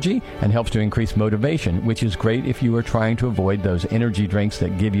of energy and helps to increase motivation, which is great if you are trying to avoid those energy drinks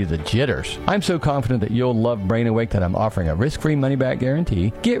that give you the jitters. I'm so confident that you'll love Brain Awake that I'm offering a risk-free money-back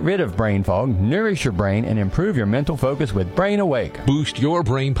guarantee. Get rid of brain fog, nourish your brain, and improve your mental focus with Brain Awake. Boost your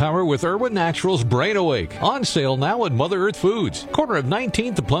brain power with Irwin Naturals Brain Awake. On sale now at Mother Earth Foods, corner of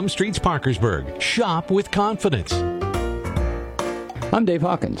 19th to Plum Streets, Parkersburg. Shop with confidence. I'm Dave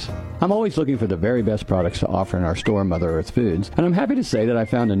Hawkins. I'm always looking for the very best products to offer in our store, Mother Earth Foods, and I'm happy to say that I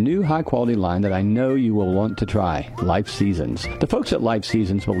found a new high-quality line that I know you will want to try, Life Seasons. The folks at Life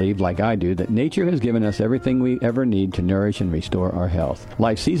Seasons believe, like I do, that nature has given us everything we ever need to nourish and restore our health.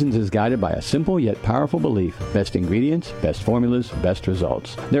 Life Seasons is guided by a simple yet powerful belief: best ingredients, best formulas, best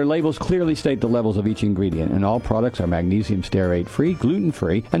results. Their labels clearly state the levels of each ingredient, and all products are magnesium stearate-free,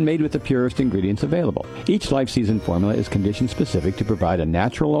 gluten-free, and made with the purest ingredients available. Each Life Season formula is condition-specific to provide a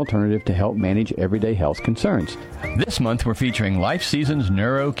natural alternative to help manage everyday health concerns. This month, we're featuring Life Season's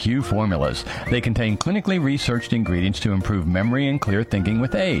NeuroQ formulas. They contain clinically researched ingredients to improve memory and clear thinking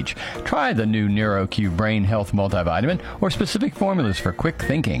with age. Try the new NeuroQ Brain Health Multivitamin or specific formulas for quick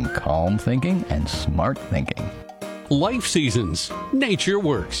thinking, calm thinking, and smart thinking. Life Seasons. Nature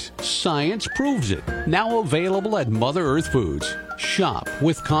works. Science proves it. Now available at Mother Earth Foods. Shop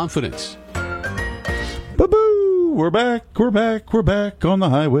with confidence. Boo-boo! We're back on the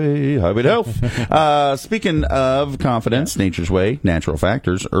highway to health. Speaking of confidence, Nature's Way, Natural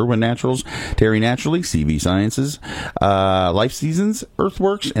Factors, Irwin Naturals, Terry Naturally, CV Sciences, Life Seasons,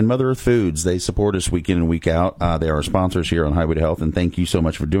 Earthworks, and Mother Earth Foods. They support us week in and week out. They are our sponsors here on Highway to Health, and thank you so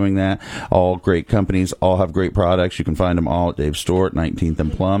much for doing that. All great companies, all have great products. You can find them all at Dave's store at 19th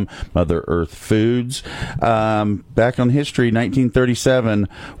and Plum, Mother Earth Foods. Back on history, 1937,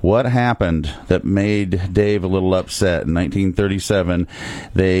 what happened that made Dave a little upset? In 1937,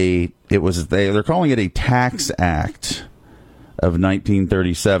 they're calling it a Tax Act of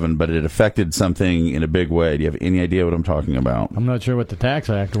 1937, but it affected something in a big way. Do you have any idea what I'm talking about? I'm not sure what the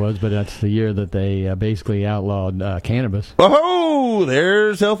Tax Act was, but that's the year that they basically outlawed cannabis. Oh,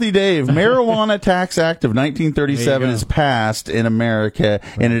 there's Healthy Dave. Marijuana Tax Act of 1937 is passed in America,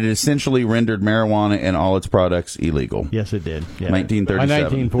 and it essentially rendered marijuana and all its products illegal. Yes, it did. Yeah. 1937. By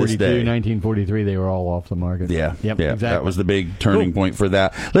 1942, 1943, they were all off the market. Yeah, yep, yeah, exactly. That was the big turning point for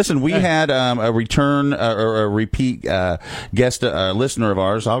that. Listen, we had a return or a repeat guest. A listener of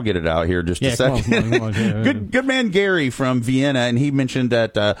ours, I'll get it out here just a second. Come on. Good man Gary from Vienna, and he mentioned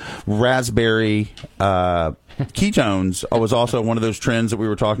that raspberry ketones was also one of those trends that we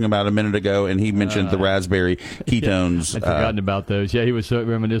were talking about a minute ago, and he mentioned the raspberry ketones. I'd forgotten about those. Yeah, he was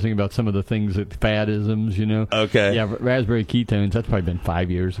reminiscing about some of the things that fadisms, Okay. Yeah, raspberry ketones, that's probably been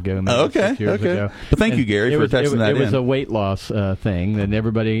 5 years ago. Maybe 6 years ago. Well, thank you, Gary, for texting that in. It was a weight loss thing, and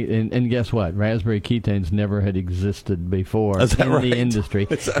everybody, and guess what? Raspberry ketones never had existed before in the industry.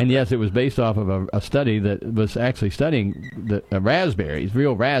 And yes, it was based off of a study that was actually studying the raspberries,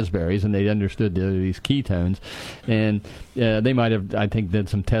 real raspberries, and they understood these ketones. And they might have, I think, did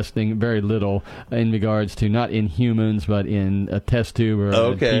some testing, very little, in regards to not in humans, but in a test tube or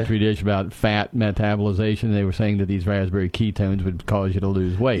a petri dish about fat metabolization. They were saying that these raspberry ketones would cause you to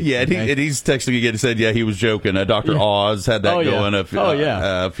lose weight. Yeah, and he's texting again and said, he was joking. Dr. Oz had that going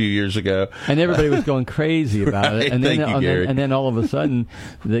a few years ago. And everybody was going crazy about it. And then all of a sudden,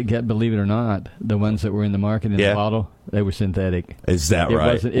 believe it or not, the ones that were in the market in the bottle, they were synthetic. Is that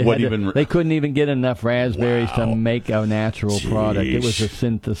right? They couldn't even get enough raspberries to make a natural product. It was a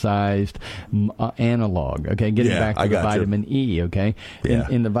synthesized analog. Okay, getting back to the vitamin E. Okay,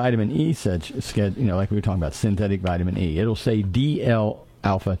 in the vitamin E like we were talking about synthetic vitamin E, it'll say DL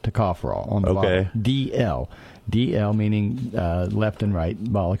alpha tocopherol on the bottle. DL meaning left and right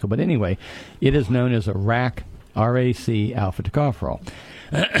molecule. But anyway, it is known as a RAC alpha tocopherol.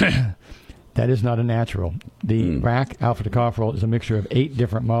 That is not a natural. The RAC alpha tocopherol is a mixture of 8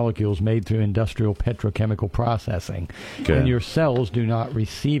 different molecules made through industrial petrochemical processing. Okay. And your cells do not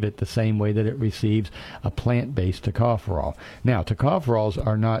receive it the same way that it receives a plant-based tocopherol. Now, tocopherols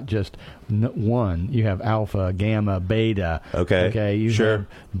are not just one. You have alpha, gamma, beta. Okay. You have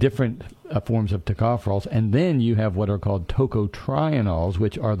different forms of tocopherols, and then you have what are called tocotrienols,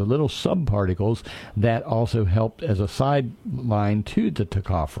 which are the little subparticles that also help as a sideline to the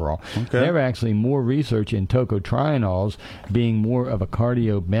tocopherol. There are actually more research in tocotrienols being more of a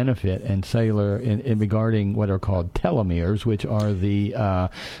cardio benefit and cellular in regarding what are called telomeres, which are the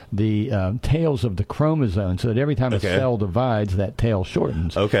tails of the chromosome, so that every time a cell divides, that tail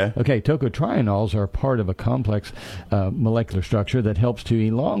shortens. Tocotrienols are part of a complex molecular structure that helps to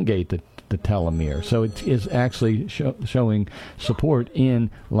elongate the telomere. So it is actually showing support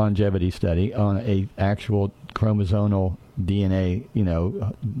in longevity study on a actual chromosomal DNA,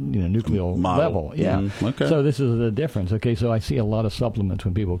 nucleal level. Yeah. So this is the difference. So I see a lot of supplements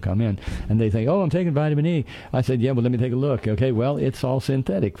when people come in and they think, I'm taking vitamin E. I said, well, let me take a look. Well, it's all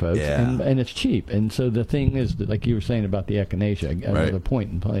synthetic, folks, and it's cheap. And so the thing is, that, like you were saying about the echinacea, another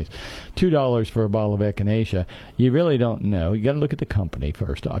point in place, $2 for a bottle of echinacea. You really don't know. You got to look at the company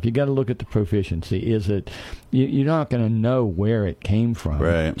first off. You got to look at the proficiency. Is it? You're not going to know where it came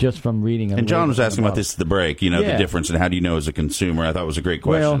from just from reading. And John was asking about this at the break. The difference, and how do you know as a consumer? I thought it was a great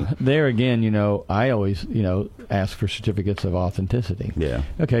question. Well, there again, I always, ask for certificates of authenticity. Yeah.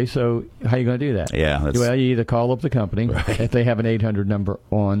 Okay, so how are you going to do that? Yeah. Well, you either call up the company. If they have an 800 number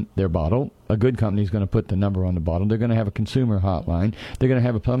on their bottle, a good company is going to put the number on the bottle. They're going to have a consumer hotline. They're going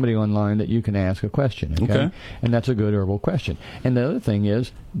to have somebody online that you can ask a question. Okay. And that's a good herbal question. And the other thing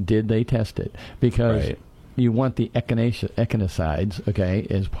is, did they test it? Because you want the echinicides,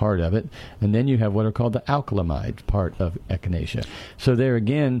 as part of it, and then you have what are called the alkalamides, part of echinacea. So there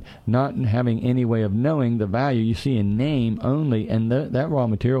again, not having any way of knowing the value, you see a name only, and that raw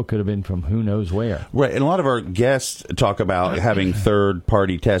material could have been from who knows where. Right, and a lot of our guests talk about having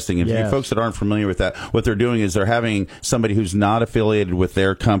third-party testing. And for you folks that aren't familiar with that, what they're doing is they're having somebody who's not affiliated with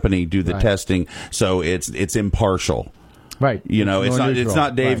their company do the testing, so it's impartial. Right. It's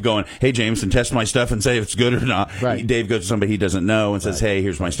not Dave going, hey, Jameson, test my stuff and say if it's good or not. Right. Dave goes to somebody he doesn't know and says, hey,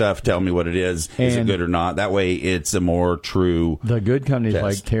 here's my stuff. Tell me what it is. Is it good or not? That way it's a more true The good companies test.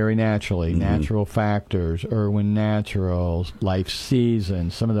 like Terry Naturally, Natural Factors, Irwin Naturals, Life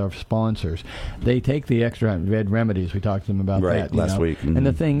Season, some of their sponsors, they take the extra Red Remedies. We talked to them about that last week. And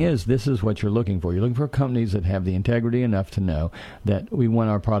the thing is, this is what you're looking for. You're looking for companies that have the integrity enough to know that we want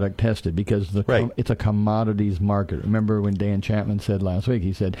our product tested, because it's a commodities market. Remember when Dan Chapman said last week,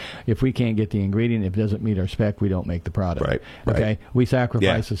 he said, if we can't get the ingredient, if it doesn't meet our spec, we don't make the product. Right. Okay? We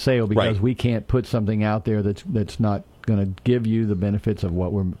sacrifice the sale because we can't put something out there that's not going to give you the benefits of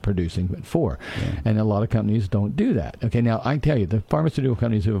what we're producing it for. And a lot of companies don't do that. Okay, now I tell you, the pharmaceutical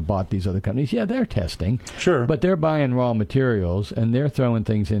companies who have bought these other companies, they're testing. Sure. But they're buying raw materials and they're throwing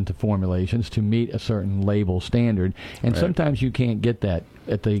things into formulations to meet a certain label standard. And sometimes you can't get that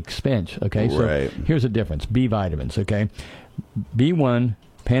at the expense. Okay, so here's the difference. B vitamins, okay? B1,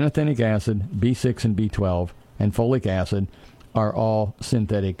 pantothenic acid, B6 and B12, and folic acid are all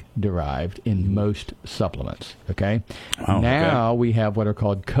synthetic derived in most supplements, okay? Now we have what are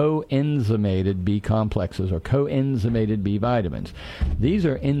called coenzymated B complexes or coenzymated B vitamins. These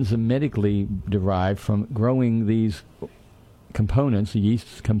are enzymatically derived from growing these components,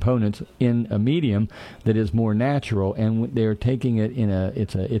 yeast components, in a medium that is more natural, and they're taking it in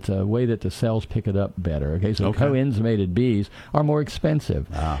it's a way that the cells pick it up better. Okay, so coenzymated Bs are more expensive.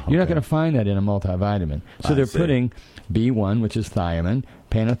 You're not going to find that in a multivitamin. So they're putting B1, which is thiamine,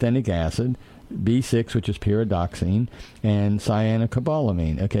 pantothenic acid, B6, which is pyridoxine, and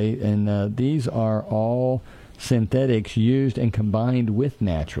cyanocobalamin. Okay, and these are all synthetics used and combined with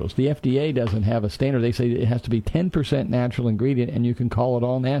naturals. The FDA doesn't have a standard. They say it has to be 10% natural ingredient, and you can call it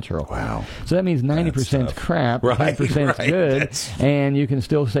all natural. Wow. So that means 90% is crap, 10% is good, and you can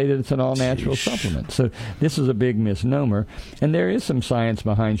still say that it's an all-natural supplement. So this is a big misnomer, and there is some science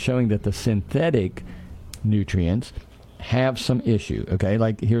behind showing that the synthetic nutrients have some issue, okay?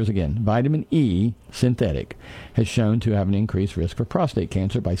 Like, here's again, vitamin E, synthetic, has shown to have an increased risk for prostate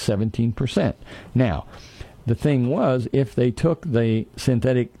cancer by 17%. Now, the thing was, if they took the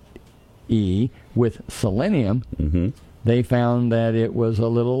synthetic E with selenium, they found that it was a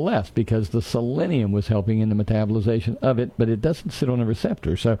little less because the selenium was helping in the metabolization of it, but it doesn't sit on a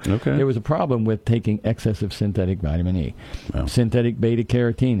receptor. So there was a problem with taking excessive synthetic vitamin E. Synthetic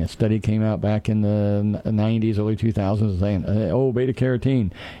beta-carotene. A study came out back in the 90s, early 2000s saying, beta-carotene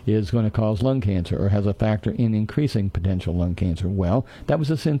is going to cause lung cancer or has a factor in increasing potential lung cancer. Well, that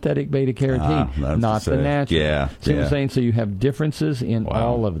was a synthetic beta-carotene, not the natural. See what I'm saying? So you have differences in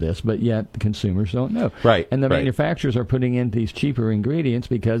all of this, but yet the consumers don't know. And the manufacturers are putting in these cheaper ingredients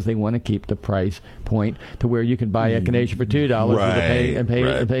because they want to keep the price point to where you can buy echinacea for $2 and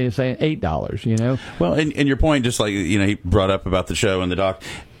pay say $8. You know. Well, and your point, just like he brought up about the show and the doc.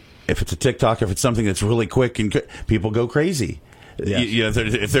 If it's a TikTok, if it's something that's really quick and people go crazy. Yes.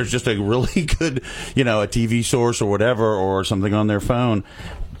 If there's just a really good, a TV source or whatever, or something on their phone,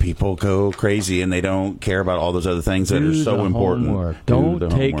 people go crazy and they don't care about all those other things that are so important.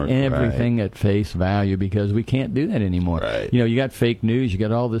 Don't take everything at face value, because we can't do that anymore. You got fake news, you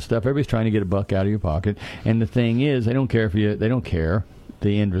got all this stuff. Everybody's trying to get a buck out of your pocket, and the thing is, they don't care.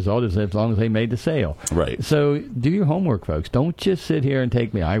 The end result is as long as they made the sale. So do your homework, folks. Don't just sit here and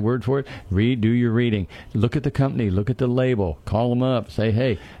take my word for it. Do your reading. Look at the company. Look at the label. Call them up. Say,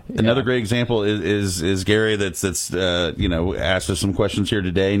 hey. Another great example is Gary that's asked us some questions here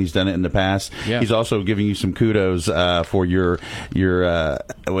today, and he's done it in the past. He's also giving you some kudos for your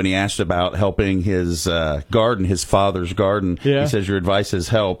when he asked about helping his garden, his father's garden. He says your advice has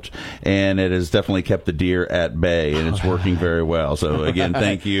helped, and it has definitely kept the deer at bay, and it's working very well. So again,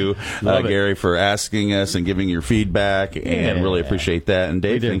 thank you, Gary, for asking us and giving your feedback, and really appreciate that. And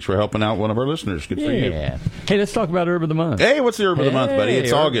Dave, thanks for helping out one of our listeners. Good for you. Hey, let's talk about Herb of the Month. Hey, what's the Herb of the Month, buddy?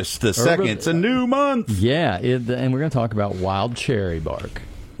 It's August the 2nd. It's a new month. And we're going to talk about wild cherry bark.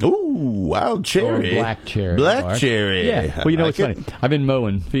 Ooh, wild cherry. Or black cherry. Black cherry. Yeah. Well, it's funny. I've been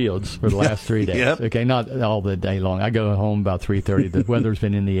mowing fields for the last 3 days. Okay, not all the day long. I go home about 3:30. The weather's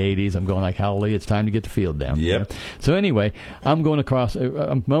been in the 80s. I'm going like, hallelujah, it's time to get the field down. So anyway, I'm going across.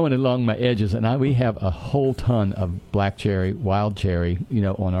 I'm mowing along my edges, and we have a whole ton of black cherry, wild cherry,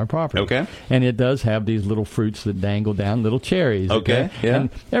 on our property. Okay. And it does have these little fruits that dangle down, little cherries. Okay.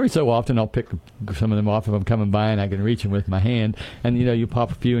 And every so often, I'll pick some of them off if I'm coming by, and I can reach them with my hand. And you pop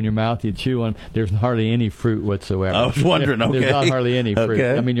a few in your mouth. mouth, you chew on. There's hardly any fruit whatsoever. I was wondering. There's not hardly any fruit.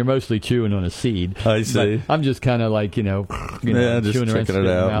 Okay. I mean, you're mostly chewing on a seed. I see. But I'm just kind of like just chewing around, checking it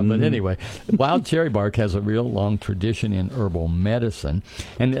out. But anyway, wild cherry bark has a real long tradition in herbal medicine,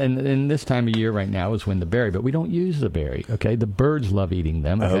 and this time of year right now is when the berry. But we don't use the berry. Okay, the birds love eating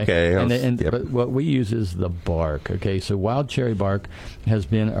them. Okay, but what we use is the bark. Okay, so wild cherry bark has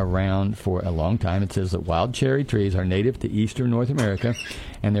been around for a long time. It says that wild cherry trees are native to eastern North America,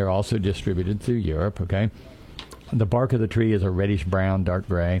 and they're also distributed through Europe. Okay. The bark of the tree is a reddish-brown, dark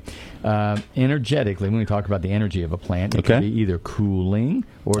gray. Energetically, when we talk about the energy of a plant, it can be either cooling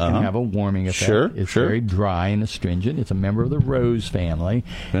or it can have a warming effect. It's very dry and astringent. It's a member of the rose family.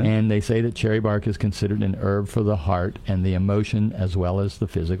 And they say that cherry bark is considered an herb for the heart and the emotion as well as the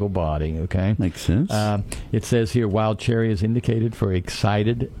physical body. Okay? Makes sense. It says here, wild cherry is indicated for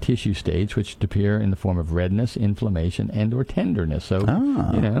excited tissue states, which appear in the form of redness, inflammation, and or tenderness. So,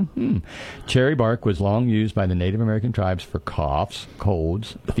 cherry bark was long used by the Native American tribes for coughs,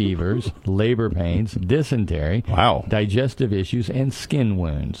 colds, fevers, labor pains, dysentery, digestive issues, and skin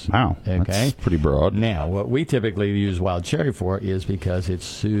wounds. Wow. Okay. That's pretty broad. Now, what we typically use wild cherry for is because it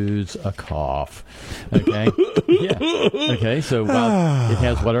soothes a cough. Okay. Okay. So it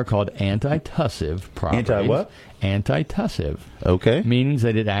has what are called antitussive properties. Anti-what? Antitussive. Okay. Means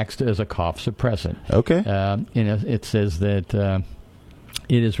that it acts as a cough suppressant. Okay. It says that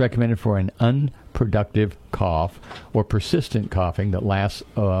it is recommended for an unproductive cough or persistent coughing that lasts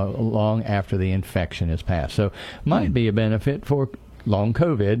long after the infection is passed. So might be a benefit for long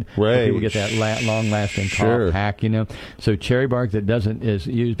COVID. Right. People get that long-lasting cough hack, So cherry bark that doesn't is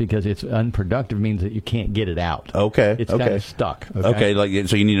used because it's unproductive means that you can't get it out. Okay. It's kind of stuck. Okay,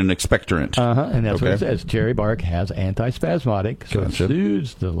 so you need an expectorant. And that's what it says. Cherry bark has antispasmodic, so it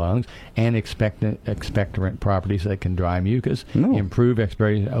soothes the lungs, and expectorant properties that can dry mucus, improve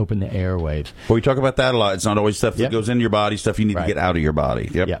expiration, open the airways. Well, we talk about that a lot. It's not always stuff that goes into your body, stuff you need to get out of your body.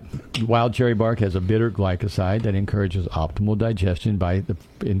 Yep. Wild cherry bark has a bitter glycoside that encourages optimal digestion by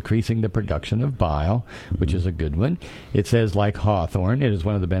increasing the production of bile, which is a good one. It says, like hawthorn, it is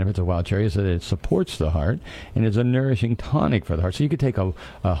one of the benefits of wild cherry is that it supports the heart and is a nourishing tonic for the heart. So you could take a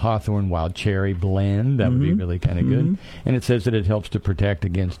hawthorn wild cherry blend. That would be really kind of good. And it says that it helps to protect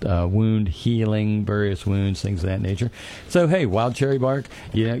against wound healing, various wounds, things of that nature. So, hey, wild cherry bark,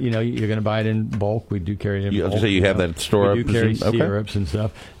 you're going to buy it in bulk. We do carry it in bulk. So you have that store. We do carry syrups and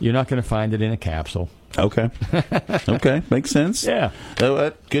stuff. You're not going to find it in a capsule. Okay. Okay. Makes sense. Yeah.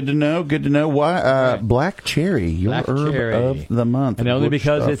 Good to know. Good to know. Why black cherry, your herb of the month. And only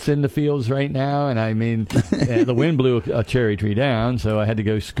because it's in the fields right now. And I mean, the wind blew a cherry tree down, so I had to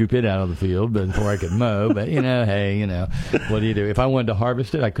go scoop it out of the field before I could mow. But, hey, what do you do? If I wanted to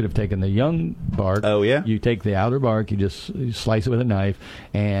harvest it, I could have taken the young bark. Oh, yeah? You take the outer bark, you slice it with a knife,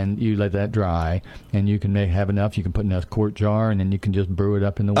 and you let that dry. And you can have enough. You can put in a quart jar, and then you can just brew it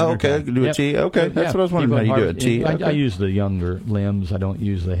up in the winter. Oh, okay. Do a tea. Okay. That's what I was wondering how you do it. Tea. I use the younger limbs. I don't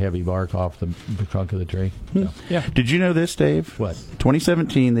use the heavy bark off the trunk of the tree. So, yeah. Did you know this, Dave? What?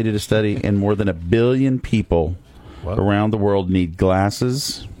 2017, they did a study, and more than 1 billion people around the world need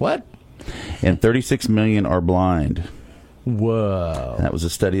glasses. What? And 36 million are blind. Whoa. That was a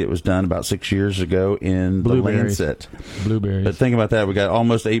study that was done about 6 years ago in the Lancet. Blueberries. But think about that. We got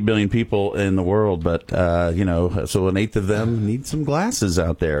almost 8 billion people in the world, but, so an eighth of them need some glasses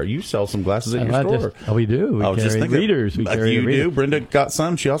out there. You sell some glasses at your store. We do. We carry readers. You do. Brenda got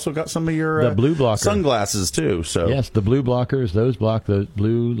some. She also got some of your the blue blocker sunglasses, too. So yes, the blue blockers. Those block the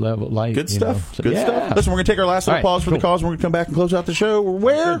blue level light. Good stuff. Good stuff. Listen, we're going to take our last little pause for the calls, and we're going to come back and close out the show.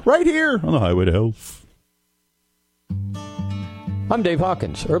 Where? Right here on the Highway to Health. I'm Dave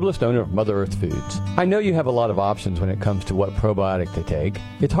Hawkins, herbalist owner of Mother Earth Foods. I know you have a lot of options when it comes to what probiotic to take.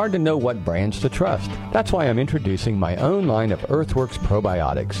 It's hard to know what brands to trust. That's why I'm introducing my own line of Earthworks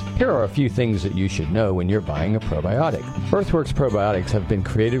probiotics. Here are a few things that you should know when you're buying a probiotic. Earthworks probiotics have been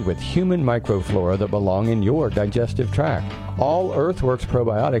created with human microflora that belong in your digestive tract. All Earthworks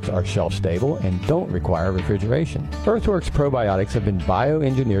probiotics are shelf-stable and don't require refrigeration. Earthworks probiotics have been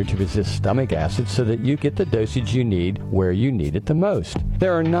bioengineered to resist stomach acid so that you get the dosage you need where you need it the most.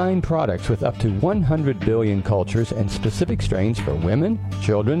 There are 9 products with up to 100 billion cultures and specific strains for women,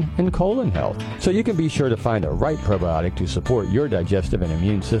 children, and colon health. So you can be sure to find the right probiotic to support your digestive and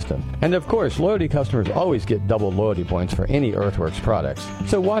immune system. And of course, loyalty customers always get double loyalty points for any Earthworks products.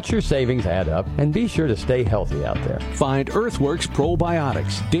 So watch your savings add up and be sure to stay healthy out there. Find Earthworks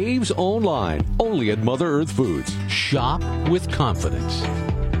Probiotics, Dave's own line, only at Mother Earth Foods. Shop with confidence.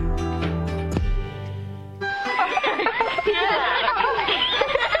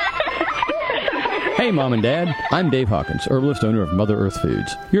 Hey, Mom and Dad. I'm Dave Hawkins, herbalist owner of Mother Earth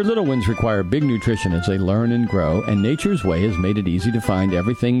Foods. Your little ones require big nutrition as they learn and grow, and Nature's Way has made it easy to find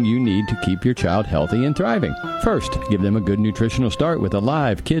everything you need to keep your child healthy and thriving. First, give them a good nutritional start with a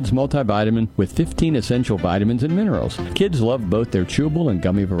live Kids multivitamin with 15 essential vitamins and minerals. Kids love both their chewable and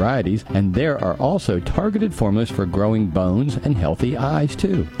gummy varieties, and there are also targeted formulas for growing bones and healthy eyes,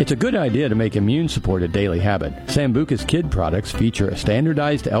 too. It's a good idea to make immune support a daily habit. Sambuca's Kid products feature a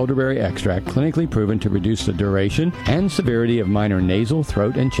standardized elderberry extract clinically proven to reduce the duration and severity of minor nasal,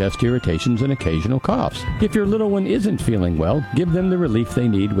 throat, and chest irritations and occasional coughs. If your little one isn't feeling well, give them the relief they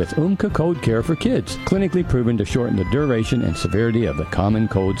need with Umka Cold Care for Kids, clinically proven to shorten the duration and severity of the common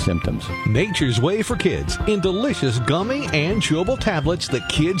cold symptoms. Nature's Way for Kids in delicious gummy and chewable tablets that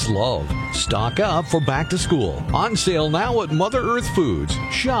kids love. Stock up for back to school. On sale now at Mother Earth Foods.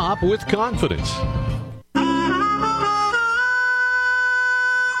 Shop with confidence.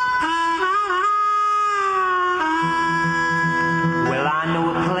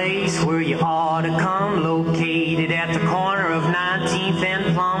 Where you ought to come, located at the corner of 19th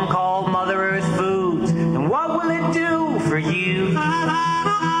and Plum, called Mother Earth Foods. And what will it do for you?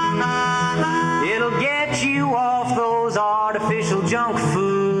 It'll get you off those artificial junk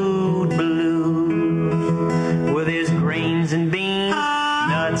food blues, where there's grains and beans,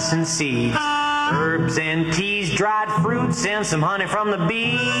 nuts and seeds, herbs and teas, dried fruits, and some honey from the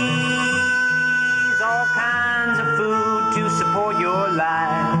bees. All kinds of food to support your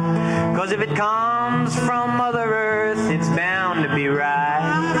life. 'Cause if it comes from Mother Earth, it's bound to be right.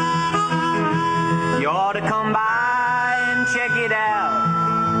 You ought to come by and check it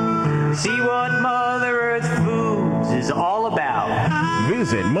out. See what Mother Earth Foods is all about.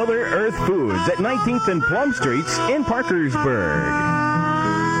 Visit Mother Earth Foods at 19th and Plum Streets in Parkersburg.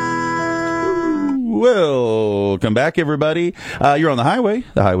 Welcome back, everybody. You're on the highway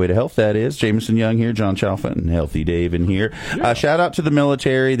to health, that is. Jameson Young here, John Chalfant, Healthy Dave in here. Shout out to the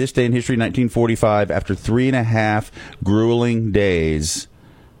military. This day in history, 1945, after 3.5 grueling days,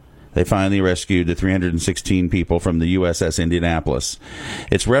 they finally rescued the 316 people from the USS Indianapolis.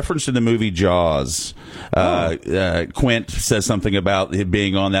 It's referenced in the movie Jaws. Quint says something about it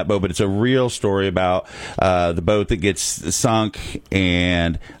being on that boat, but it's a real story about the boat that gets sunk,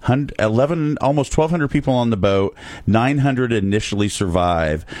 and 11, almost 1,200 people on the boat. 900 initially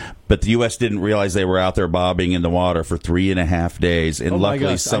survive, but the U.S. didn't realize they were out there bobbing in the water for 3.5 days, and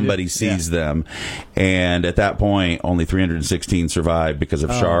luckily somebody sees them. And at that point, only 316 survived because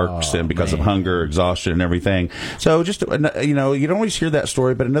of sharks and because of hunger, exhaustion, and everything. So just, you know, you don't always hear that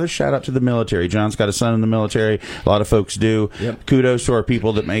story, but another shout out to the military. John's got a son in the military. A lot of folks do. Kudos to our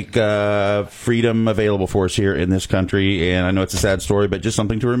people that make freedom available for us here in this country. And I know it's a sad story, but just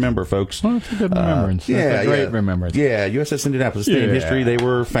something to remember, folks. Well, it's a good remembrance. That's a great remembrance. Yeah, USS Indianapolis. This day in history, they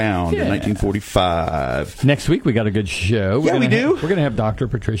were found in 1945. Next week, we got a good show. We do. We're going to have Dr.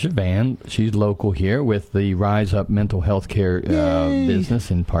 Patricia Vann. She's local here with the Rise Up Mental Health Care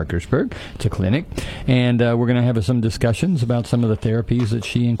business in Parkersburg. It's a clinic. And we're going to have some discussions about some of the therapies that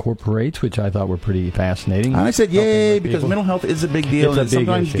she incorporates, which I thought were pretty fascinating. I said yay, because mental health is a big deal, and it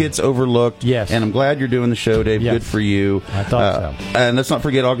sometimes gets overlooked. Yes. And I'm glad you're doing the show, Dave. Yes. Good for you. I thought so. And let's not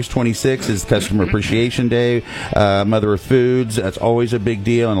forget, August 26th is Customer Appreciation Day. Mother Earth Foods, that's always a big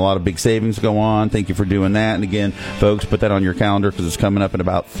deal, and a lot of big savings go on. Thank you for doing that. And again, folks, put that on your calendar because it's coming up in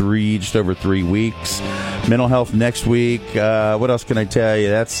about just over 3 weeks. Mental health next week. What else can I tell you?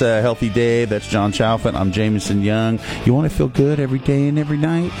 That's Healthy Dave. That's John Chalfant. I'm Jameson Young. You want to feel good every day and every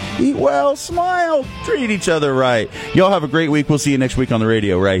night? Eat well, smile, treat each other right. Y'all have a great week. We'll see you next week on the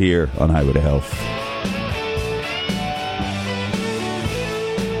radio right here on Highway to Health.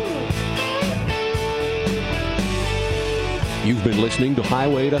 You've been listening to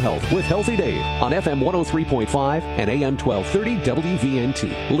Highway to Health with Healthy Dave on FM 103.5 and AM 1230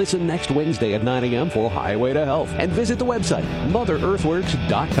 WVNT. Listen next Wednesday at 9 a.m. for Highway to Health, and visit the website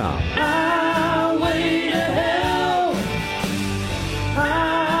motherearthworks.com. Highway to Health.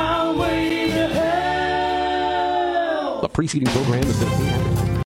 Highway to Health. The preceding program has been